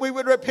 Amen. That we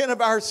would repent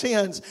of our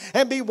sins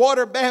and be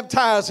water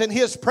baptized baptized in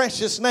His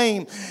precious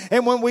name.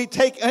 And when we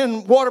take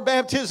in water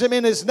baptism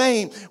in His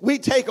name, we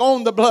take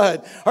on the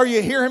blood. Are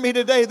you hearing me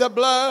today? The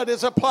blood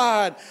is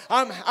applied.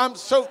 I'm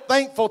so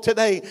thankful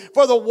today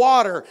for the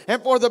water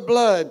and for the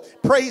blood.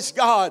 Praise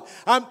God.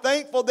 I'm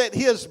thankful that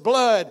His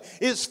blood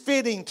is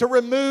fitting to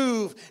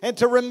remove and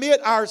to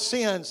remit our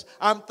sins.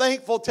 I'm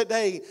thankful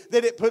today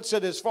that it puts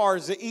it as far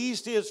as the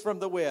east is from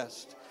the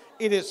west.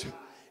 It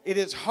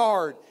is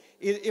hard,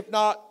 if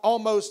not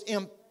almost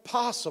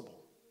impossible,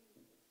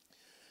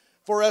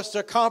 for us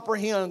to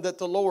comprehend that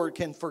the Lord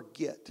can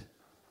forget,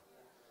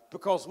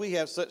 because we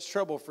have such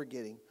trouble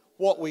forgetting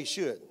what we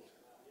should.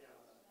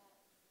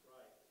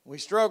 We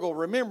struggle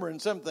remembering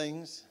some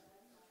things,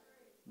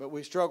 but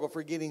we struggle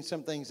forgetting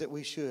some things that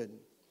we should.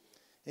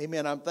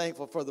 Amen. I'm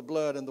thankful for the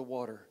blood and the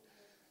water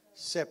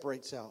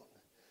separates out.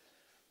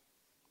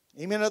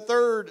 Amen. A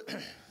third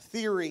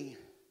theory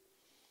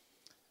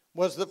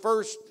was the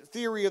first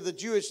theory of the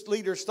Jewish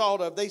leaders thought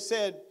of. They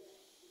said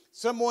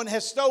someone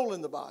has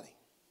stolen the body.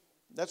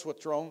 That's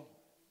what's wrong.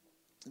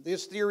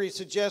 This theory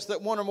suggests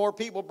that one or more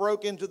people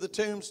broke into the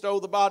tomb, stole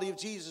the body of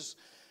Jesus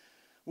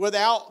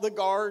without the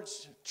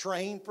guards,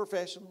 trained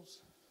professionals,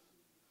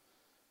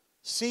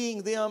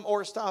 seeing them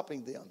or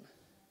stopping them.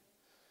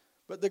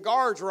 But the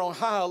guards were on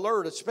high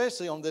alert,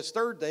 especially on this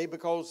third day,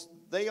 because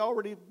they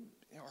already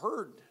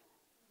heard.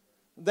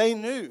 They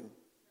knew.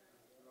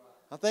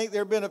 I think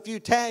there have been a few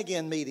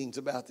tag-in meetings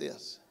about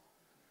this.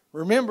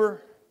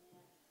 Remember,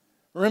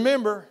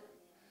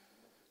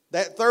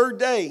 that third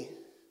day,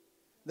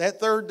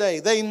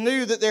 they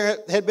knew that there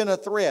had been a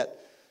threat.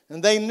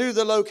 And they knew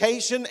the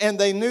location and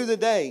they knew the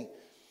day.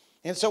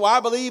 And so I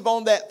believe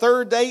on that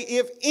third day,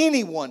 if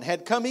anyone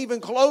had come even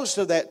close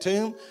to that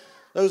tomb,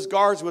 those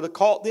guards would have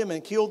caught them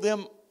and killed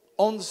them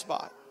on the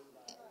spot.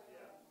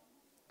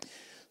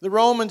 The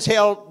Romans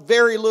held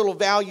very little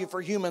value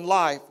for human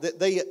life,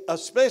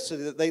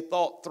 especially that they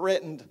thought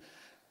threatened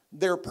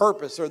their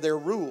purpose or their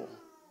rule.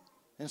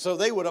 And so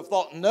they would have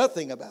thought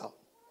nothing about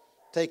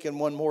taking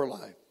one more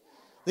life.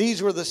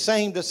 These were the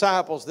same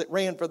disciples that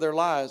ran for their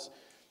lives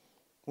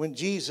when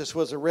Jesus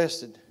was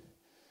arrested.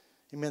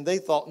 Amen. They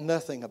thought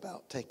nothing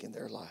about taking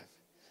their life.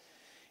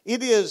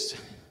 It is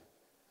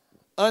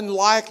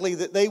unlikely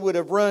that they would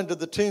have run to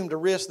the tomb to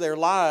risk their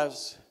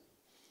lives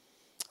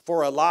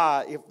for a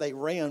lie if they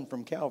ran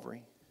from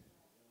Calvary.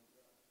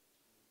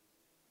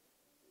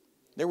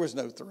 There was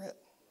no threat.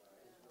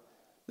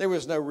 There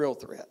was no real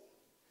threat.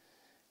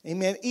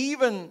 Amen.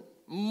 Even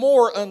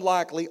more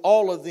unlikely,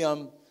 all of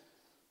them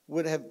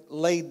would have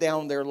laid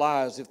down their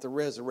lives if the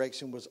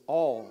resurrection was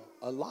all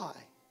a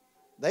lie.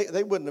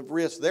 They wouldn't have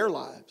risked their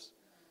lives.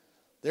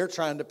 They're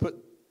trying to put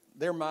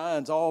their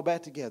minds all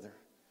back together.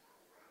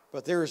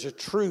 But there is a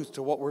truth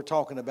to what we're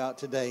talking about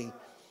today.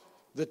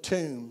 The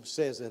tomb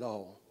says it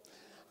all.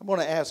 I'm going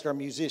to ask our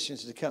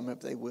musicians to come if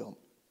they will.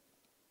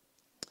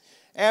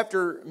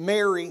 After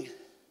Mary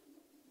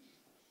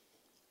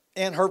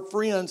and her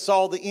friends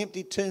saw the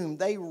empty tomb,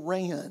 they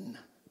ran.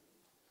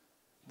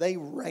 They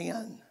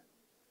ran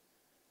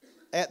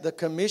at the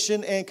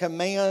commission and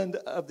command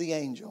of the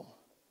angel.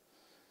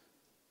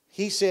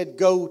 He said,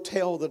 go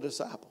tell the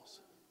disciples.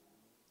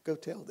 Go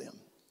tell them.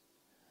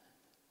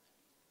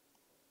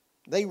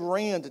 They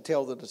ran to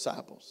tell the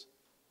disciples.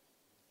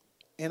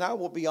 And I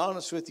will be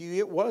honest with you,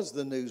 it was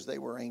the news they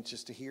were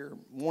anxious to hear,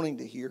 wanting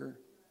to hear.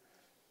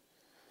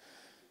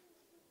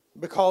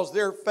 Because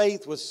their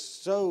faith was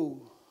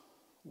so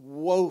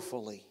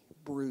woefully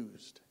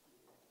bruised.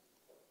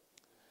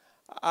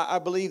 I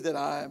believe that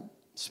I'm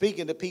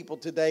speaking to people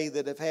today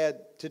that have had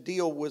to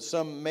deal with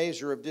some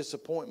measure of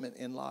disappointment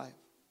in life.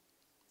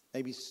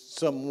 Maybe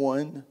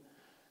someone,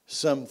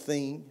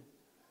 something,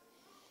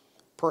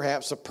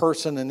 perhaps a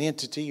person, an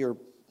entity, or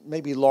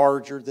maybe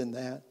larger than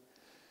that,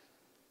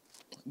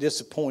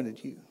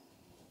 disappointed you.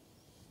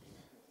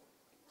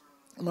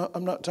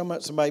 I'm not talking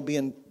about somebody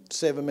being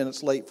 7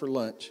 minutes late for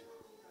lunch,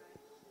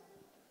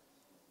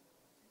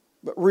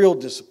 but real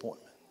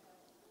disappointment.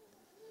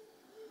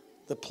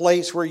 The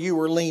place where you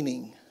were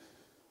leaning,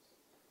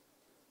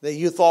 that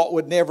you thought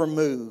would never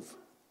move,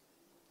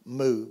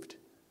 moved.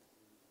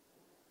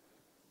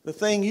 The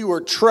thing you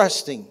were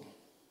trusting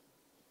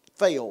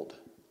failed.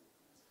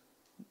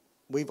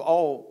 We've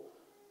all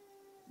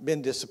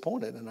been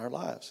disappointed in our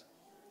lives.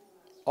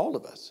 All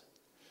of us.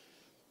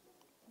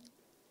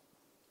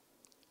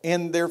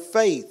 And their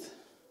faith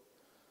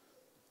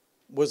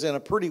was in a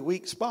pretty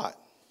weak spot.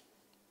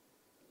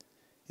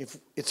 If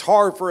it's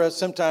hard for us,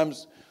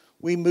 sometimes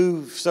we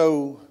move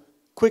so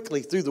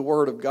quickly through the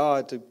Word of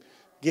God to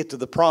get to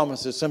the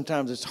promises.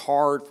 Sometimes it's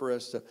hard for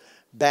us to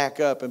back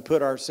up and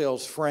put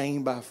ourselves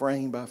frame by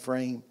frame by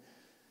frame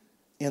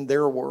in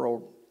their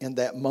world in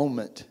that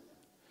moment.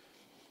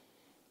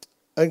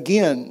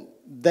 Again,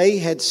 they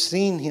had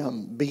seen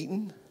him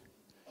beaten,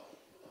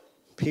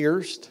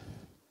 pierced,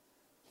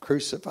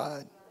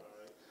 crucified.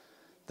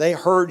 They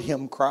heard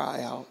him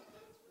cry out.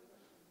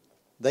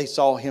 They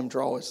saw him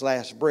draw his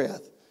last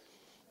breath.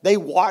 They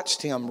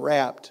watched him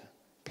wrapped,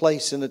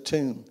 placed in a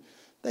tomb.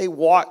 They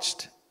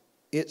watched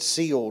it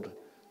sealed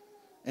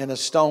and a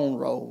stone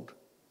rolled.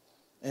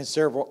 and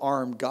several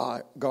armed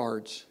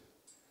guards.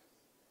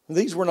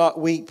 These were not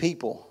weak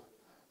people,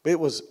 but it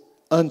was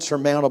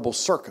unsurmountable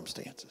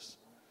circumstances.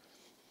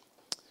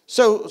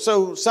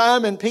 So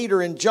Simon,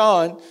 Peter, and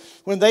John,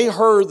 when they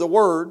heard the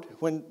word,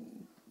 when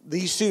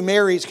these two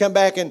Marys come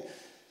back, and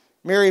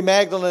Mary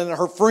Magdalene and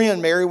her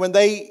friend Mary, when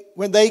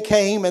they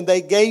came and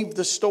they gave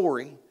the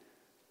story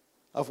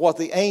of what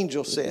the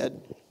angel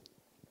said,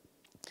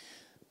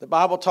 the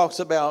Bible talks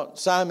about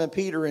Simon,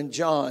 Peter, and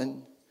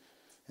John,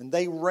 and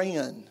they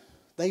ran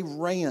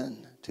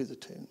to the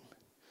tomb.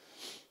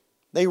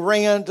 They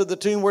ran to the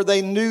tomb where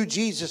they knew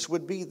Jesus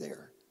would be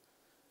there.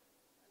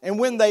 And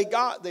when they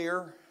got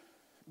there,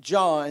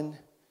 John,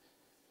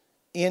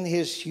 in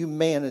his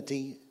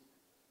humanity,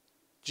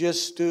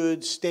 just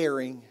stood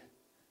staring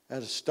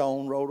at a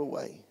stone rolled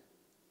away.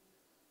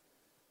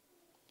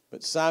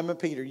 But Simon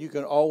Peter, you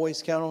can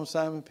always count on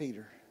Simon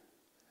Peter.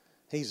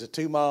 He's a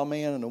 2-mile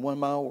man in a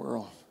 1-mile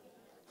world.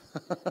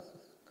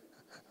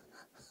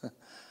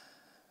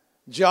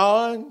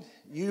 John,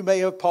 you may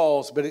have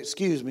paused, but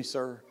excuse me,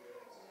 sir.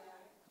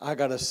 I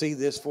got to see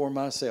this for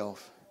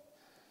myself.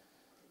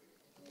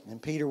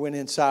 And Peter went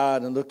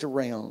inside and looked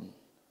around.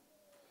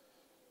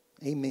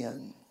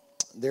 Amen.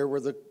 There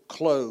were the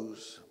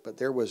clothes, but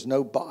there was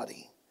no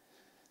body.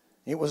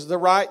 It was the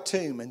right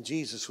tomb, and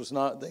Jesus was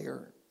not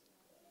there.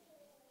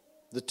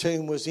 The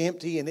tomb was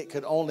empty, and it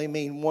could only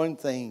mean one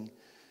thing.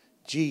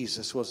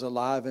 Jesus was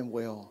alive and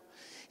well.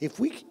 If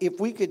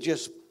we could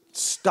just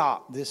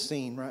stop this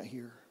scene right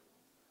here.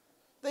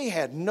 They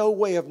had no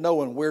way of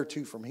knowing where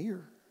to from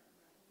here.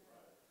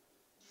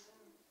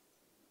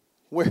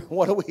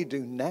 What do we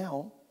do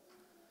now?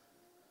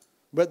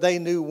 But they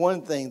knew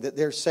one thing, that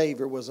their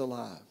Savior was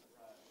alive.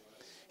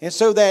 And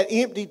so that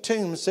empty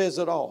tomb says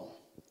it all.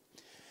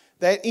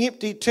 That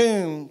empty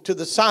tomb, to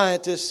the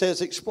scientists,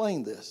 says,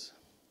 explain this.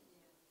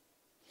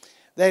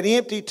 That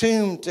empty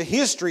tomb to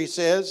history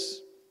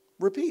says,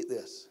 repeat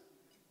this.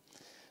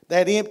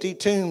 That empty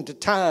tomb to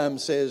time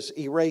says,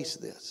 erase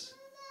this.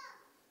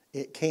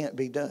 It can't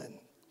be done.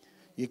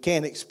 You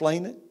can't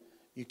explain it,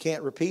 you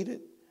can't repeat it,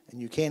 and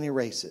you can't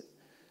erase it.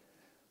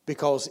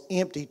 Because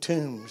empty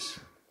tombs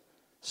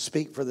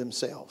speak for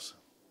themselves.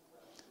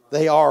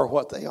 They are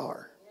what they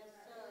are.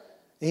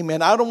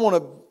 Amen. I'm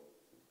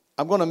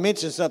going to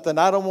mention something.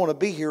 I don't want to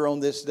be here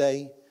on this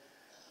day.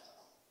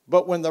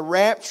 But when the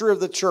rapture of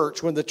the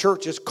church, when the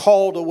church is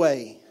called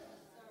away,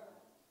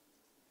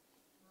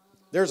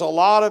 there's a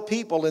lot of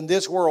people in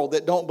this world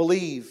that don't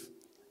believe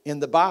in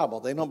the Bible.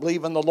 They don't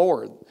believe in the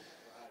Lord.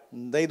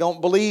 They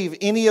don't believe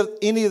any of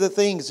the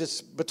things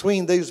that's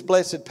between these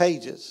blessed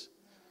pages.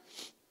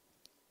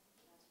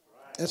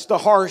 It's the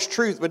harsh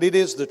truth, but it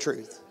is the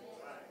truth.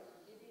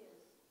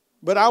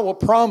 But I will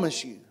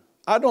promise you,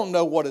 I don't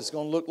know what it's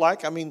going to look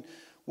like. I mean,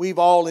 we've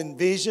all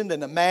envisioned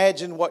and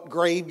imagined what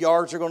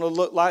graveyards are going to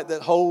look like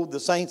that hold the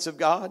saints of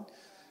God.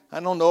 I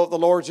don't know if the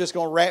Lord's just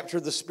going to rapture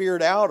the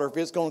spirit out, or if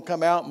it's going to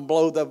come out and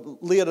blow the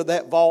lid of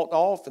that vault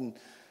off and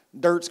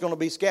dirt's going to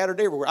be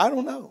scattered everywhere. I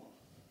don't know.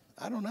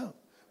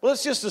 But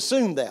let's just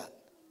assume that.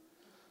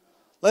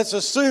 Let's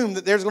assume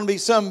that there's going to be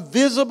some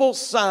visible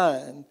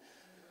sign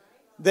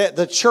that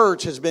the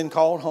church has been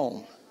called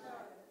home.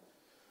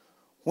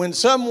 When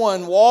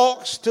someone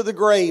walks to the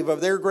grave of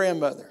their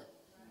grandmother,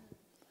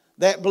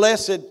 that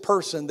blessed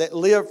person that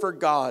lived for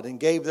God and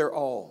gave their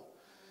all,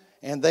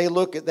 and they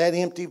look at that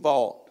empty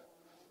vault,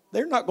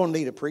 they're not going to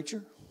need a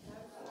preacher.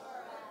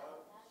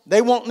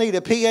 They won't need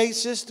a PA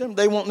system.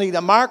 They won't need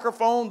a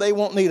microphone. They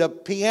won't need a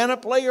piano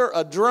player,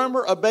 a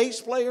drummer, a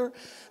bass player.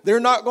 They're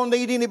not going to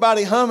need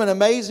anybody humming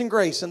Amazing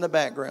Grace in the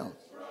background.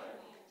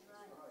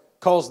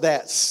 Because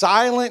that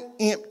silent,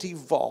 empty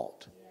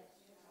vault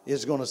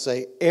is going to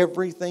say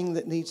everything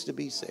that needs to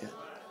be said.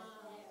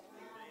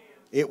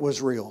 It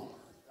was real.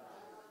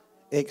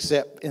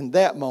 Except in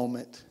that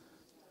moment,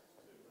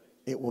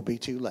 it will be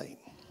too late.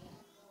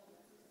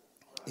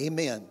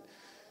 Amen.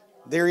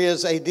 There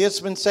is a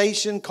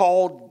dispensation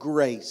called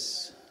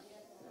grace.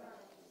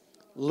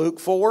 Luke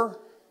 4.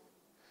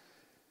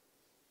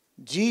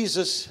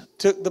 Jesus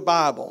took the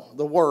Bible,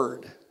 the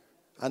Word.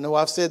 I know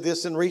I've said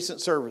this in a recent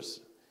service,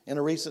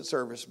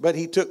 but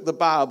he took the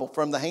Bible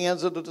from the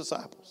hands of the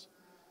disciples.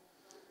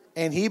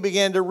 And he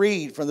began to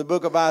read from the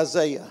book of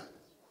Isaiah.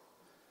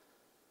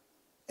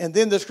 And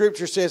then the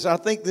scripture says, I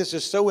think this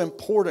is so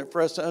important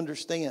for us to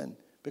understand,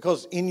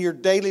 because in your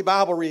daily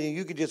Bible reading,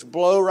 you could just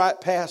blow right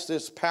past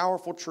this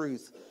powerful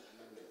truth.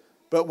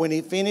 But when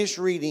he finished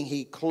reading,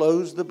 he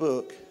closed the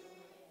book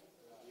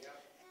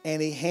and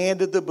he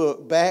handed the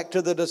book back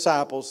to the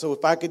disciples. So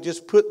if I could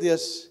just put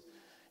this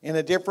in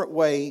a different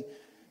way,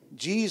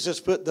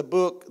 Jesus put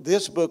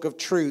this book of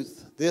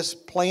truth, this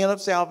plan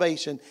of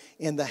salvation,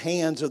 in the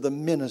hands of the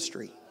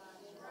ministry.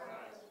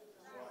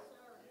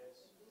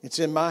 It's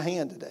in my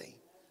hand today.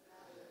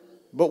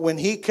 But when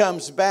he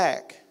comes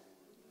back,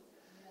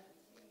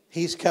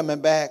 he's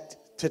coming back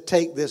to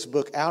take this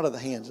book out of the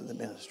hands of the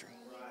ministry.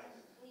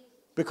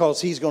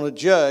 Because he's going to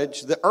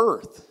judge the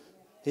earth.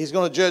 He's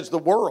going to judge the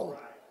world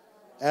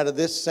out of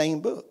this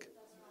same book.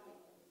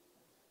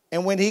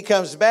 And when He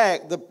comes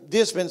back, the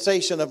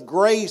dispensation of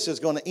grace is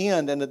going to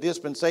end and the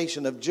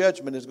dispensation of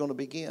judgment is going to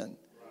begin.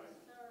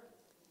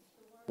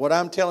 What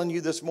I'm telling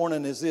you this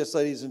morning is this,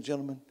 ladies and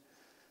gentlemen.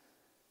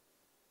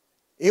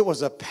 It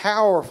was a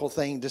powerful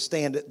thing to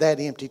stand at that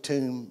empty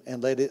tomb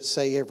and let it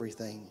say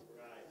everything.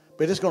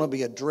 But it's going to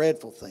be a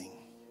dreadful thing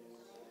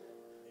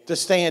to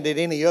stand at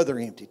any other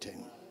empty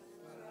tomb.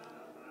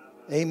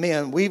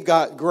 Amen. We've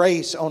got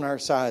grace on our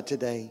side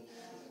today.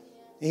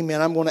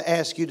 Amen. I'm going to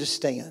ask you to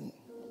stand.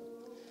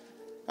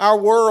 Our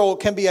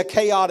world can be a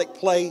chaotic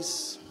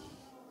place.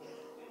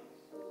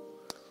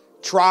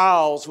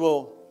 Trials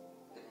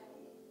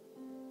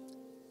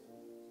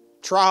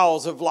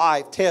of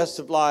life, tests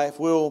of life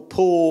will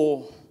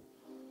pull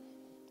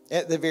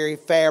at the very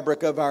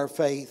fabric of our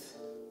faith.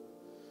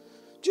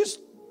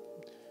 Just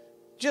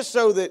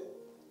so that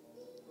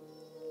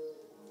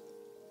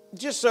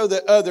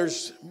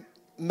others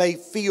may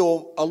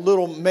feel a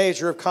little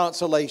measure of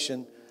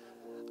consolation,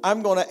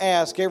 I'm going to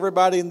ask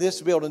everybody in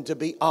this building to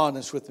be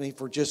honest with me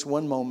for just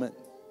one moment.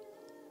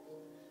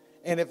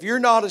 And if you're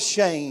not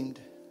ashamed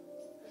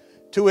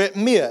to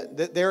admit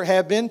that there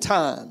have been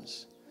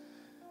times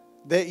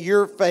that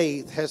your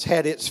faith has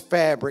had its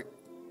fabric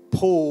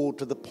pulled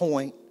to the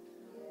point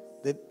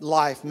that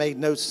life made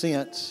no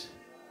sense,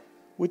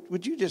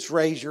 would you just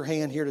raise your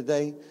hand here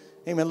today?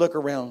 Amen. Look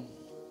around.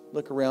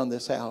 Look around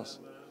this house.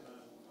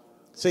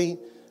 See,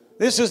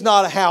 this is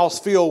not a house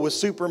filled with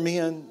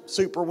supermen,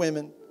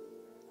 superwomen.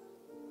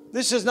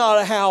 This is not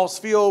a house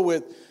filled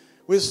with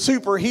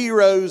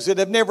superheroes that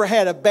have never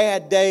had a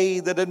bad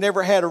day, that have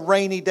never had a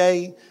rainy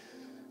day.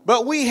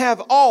 But we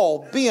have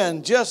all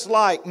been just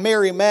like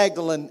Mary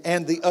Magdalene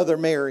and the other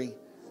Mary.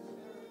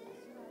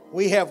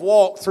 We have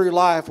walked through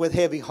life with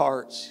heavy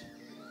hearts.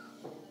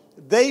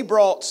 They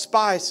brought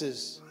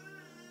spices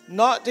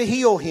not to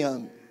heal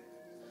him.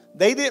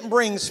 They didn't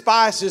bring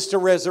spices to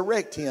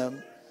resurrect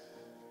him.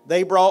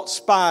 They brought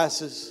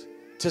spices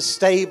to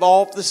stave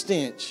off the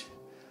stench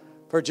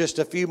for just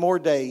a few more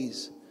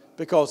days,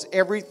 because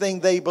everything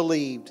they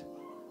believed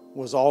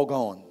was all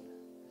gone.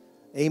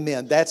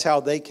 Amen. That's how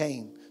they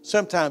came.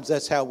 Sometimes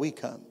that's how we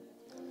come.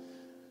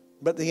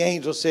 But the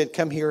angel said,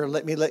 come here and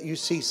let me let you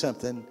see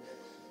something.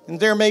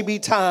 And there may be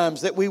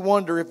times that we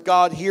wonder if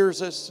God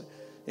hears us,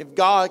 if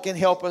God can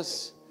help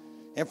us.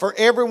 And for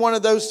every one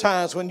of those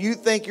times when you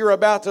think you're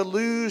about to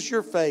lose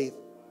your faith,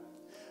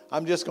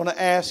 I'm just going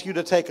to ask you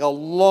to take a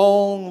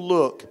long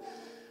look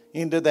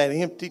into that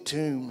empty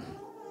tomb.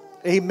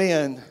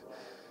 Amen.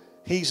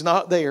 He's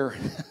not there.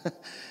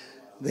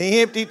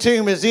 The empty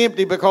tomb is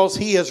empty because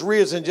He has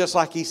risen just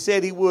like He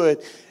said He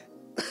would.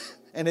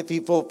 And if He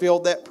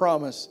fulfilled that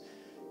promise,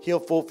 He'll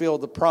fulfill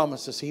the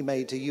promises He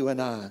made to you and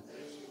I.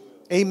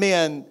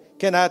 Amen.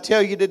 Can I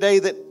tell you today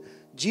that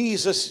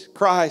Jesus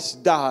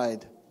Christ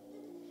died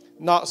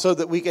not so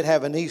that we could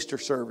have an Easter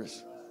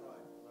service.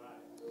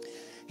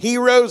 He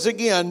rose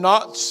again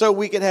not so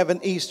we could have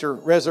an Easter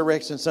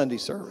Resurrection Sunday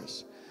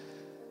service.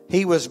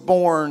 He was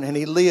born and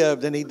He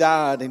lived and He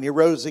died and He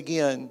rose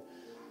again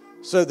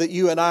so that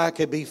you and I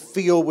could be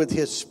filled with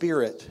His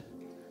Spirit.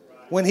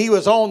 When He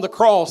was on the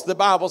cross, the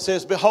Bible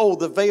says, behold,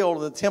 the veil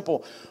of the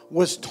temple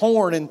was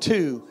torn in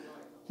two.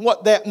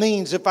 What that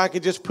means, if I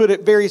could just put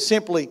it very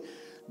simply,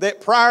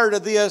 that prior to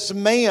this,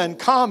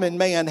 common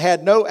man,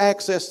 had no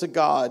access to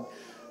God.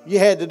 You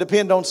had to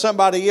depend on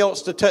somebody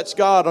else to touch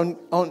God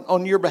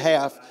on your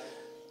behalf.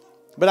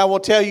 But I will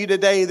tell you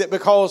today that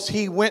because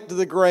He went to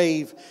the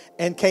grave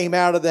and came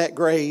out of that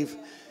grave,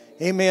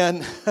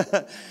 amen,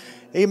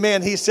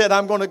 amen, He said,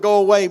 I'm going to go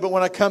away, but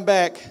when I come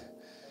back,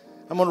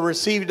 I'm going to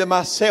receive you to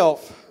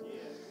myself.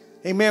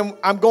 Amen.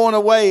 I'm going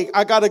away.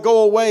 I got to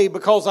go away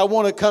because I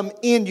want to come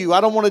in you.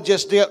 I don't want to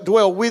just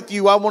dwell with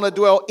you. I want to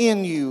dwell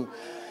in you.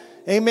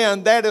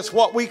 Amen. That is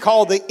what we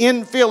call the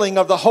infilling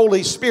of the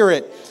Holy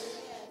Spirit.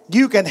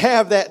 You can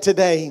have that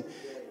today.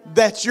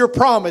 That's your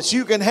promise.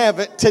 You can have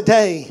it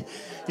today.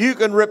 You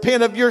can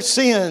repent of your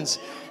sins.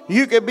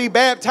 You can be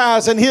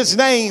baptized in His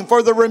name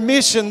for the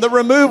remission, the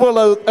removal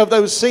of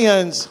those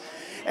sins.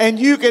 And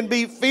you can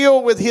be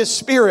filled with His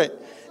Spirit.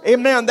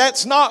 Amen.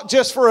 That's not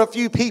just for a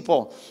few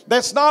people.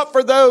 That's not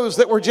for those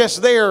that were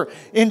just there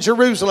in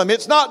Jerusalem.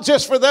 It's not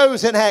just for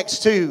those in Acts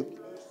 2.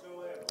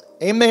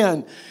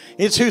 Amen.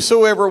 It's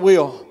whosoever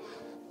will.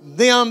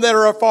 Them that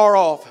are afar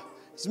off.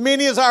 As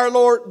many as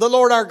the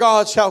Lord our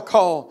God shall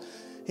call.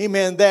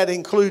 Amen. That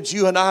includes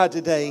you and I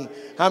today.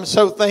 I'm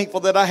so thankful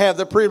that I have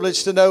the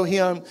privilege to know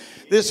Him.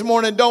 This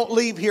morning, don't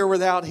leave here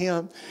without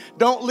Him.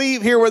 Don't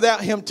leave here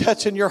without Him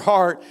touching your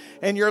heart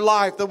and your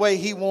life the way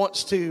He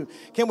wants to.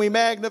 Can we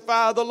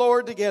magnify the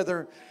Lord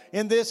together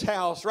in this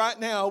house? Right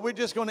now, we're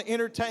just going to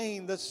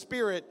entertain the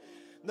Spirit,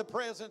 the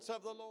presence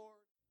of the Lord.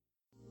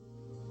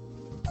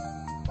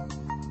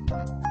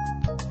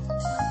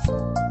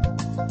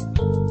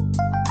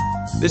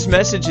 This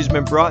message has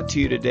been brought to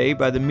you today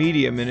by the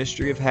media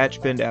ministry of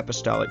Hatchbend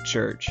Apostolic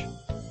Church.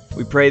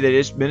 We pray that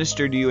it's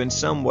ministered to you in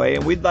some way,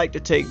 and we'd like to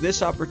take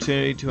this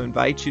opportunity to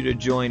invite you to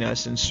join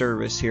us in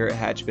service here at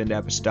Hatchbend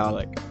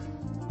Apostolic.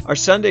 Our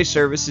Sunday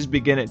services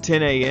begin at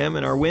 10 a.m.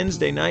 and our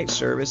Wednesday night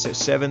service at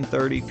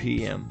 7:30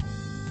 p.m.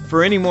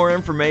 For any more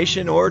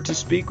information or to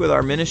speak with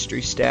our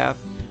ministry staff,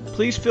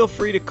 please feel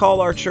free to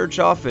call our church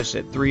office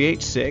at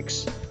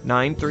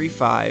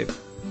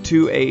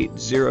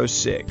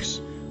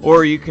 386-935-2806,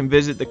 or you can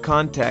visit the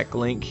contact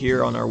link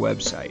here on our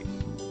website.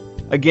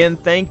 Again,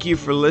 thank you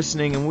for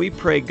listening, and we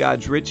pray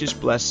God's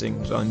richest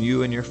blessings on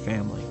you and your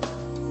family.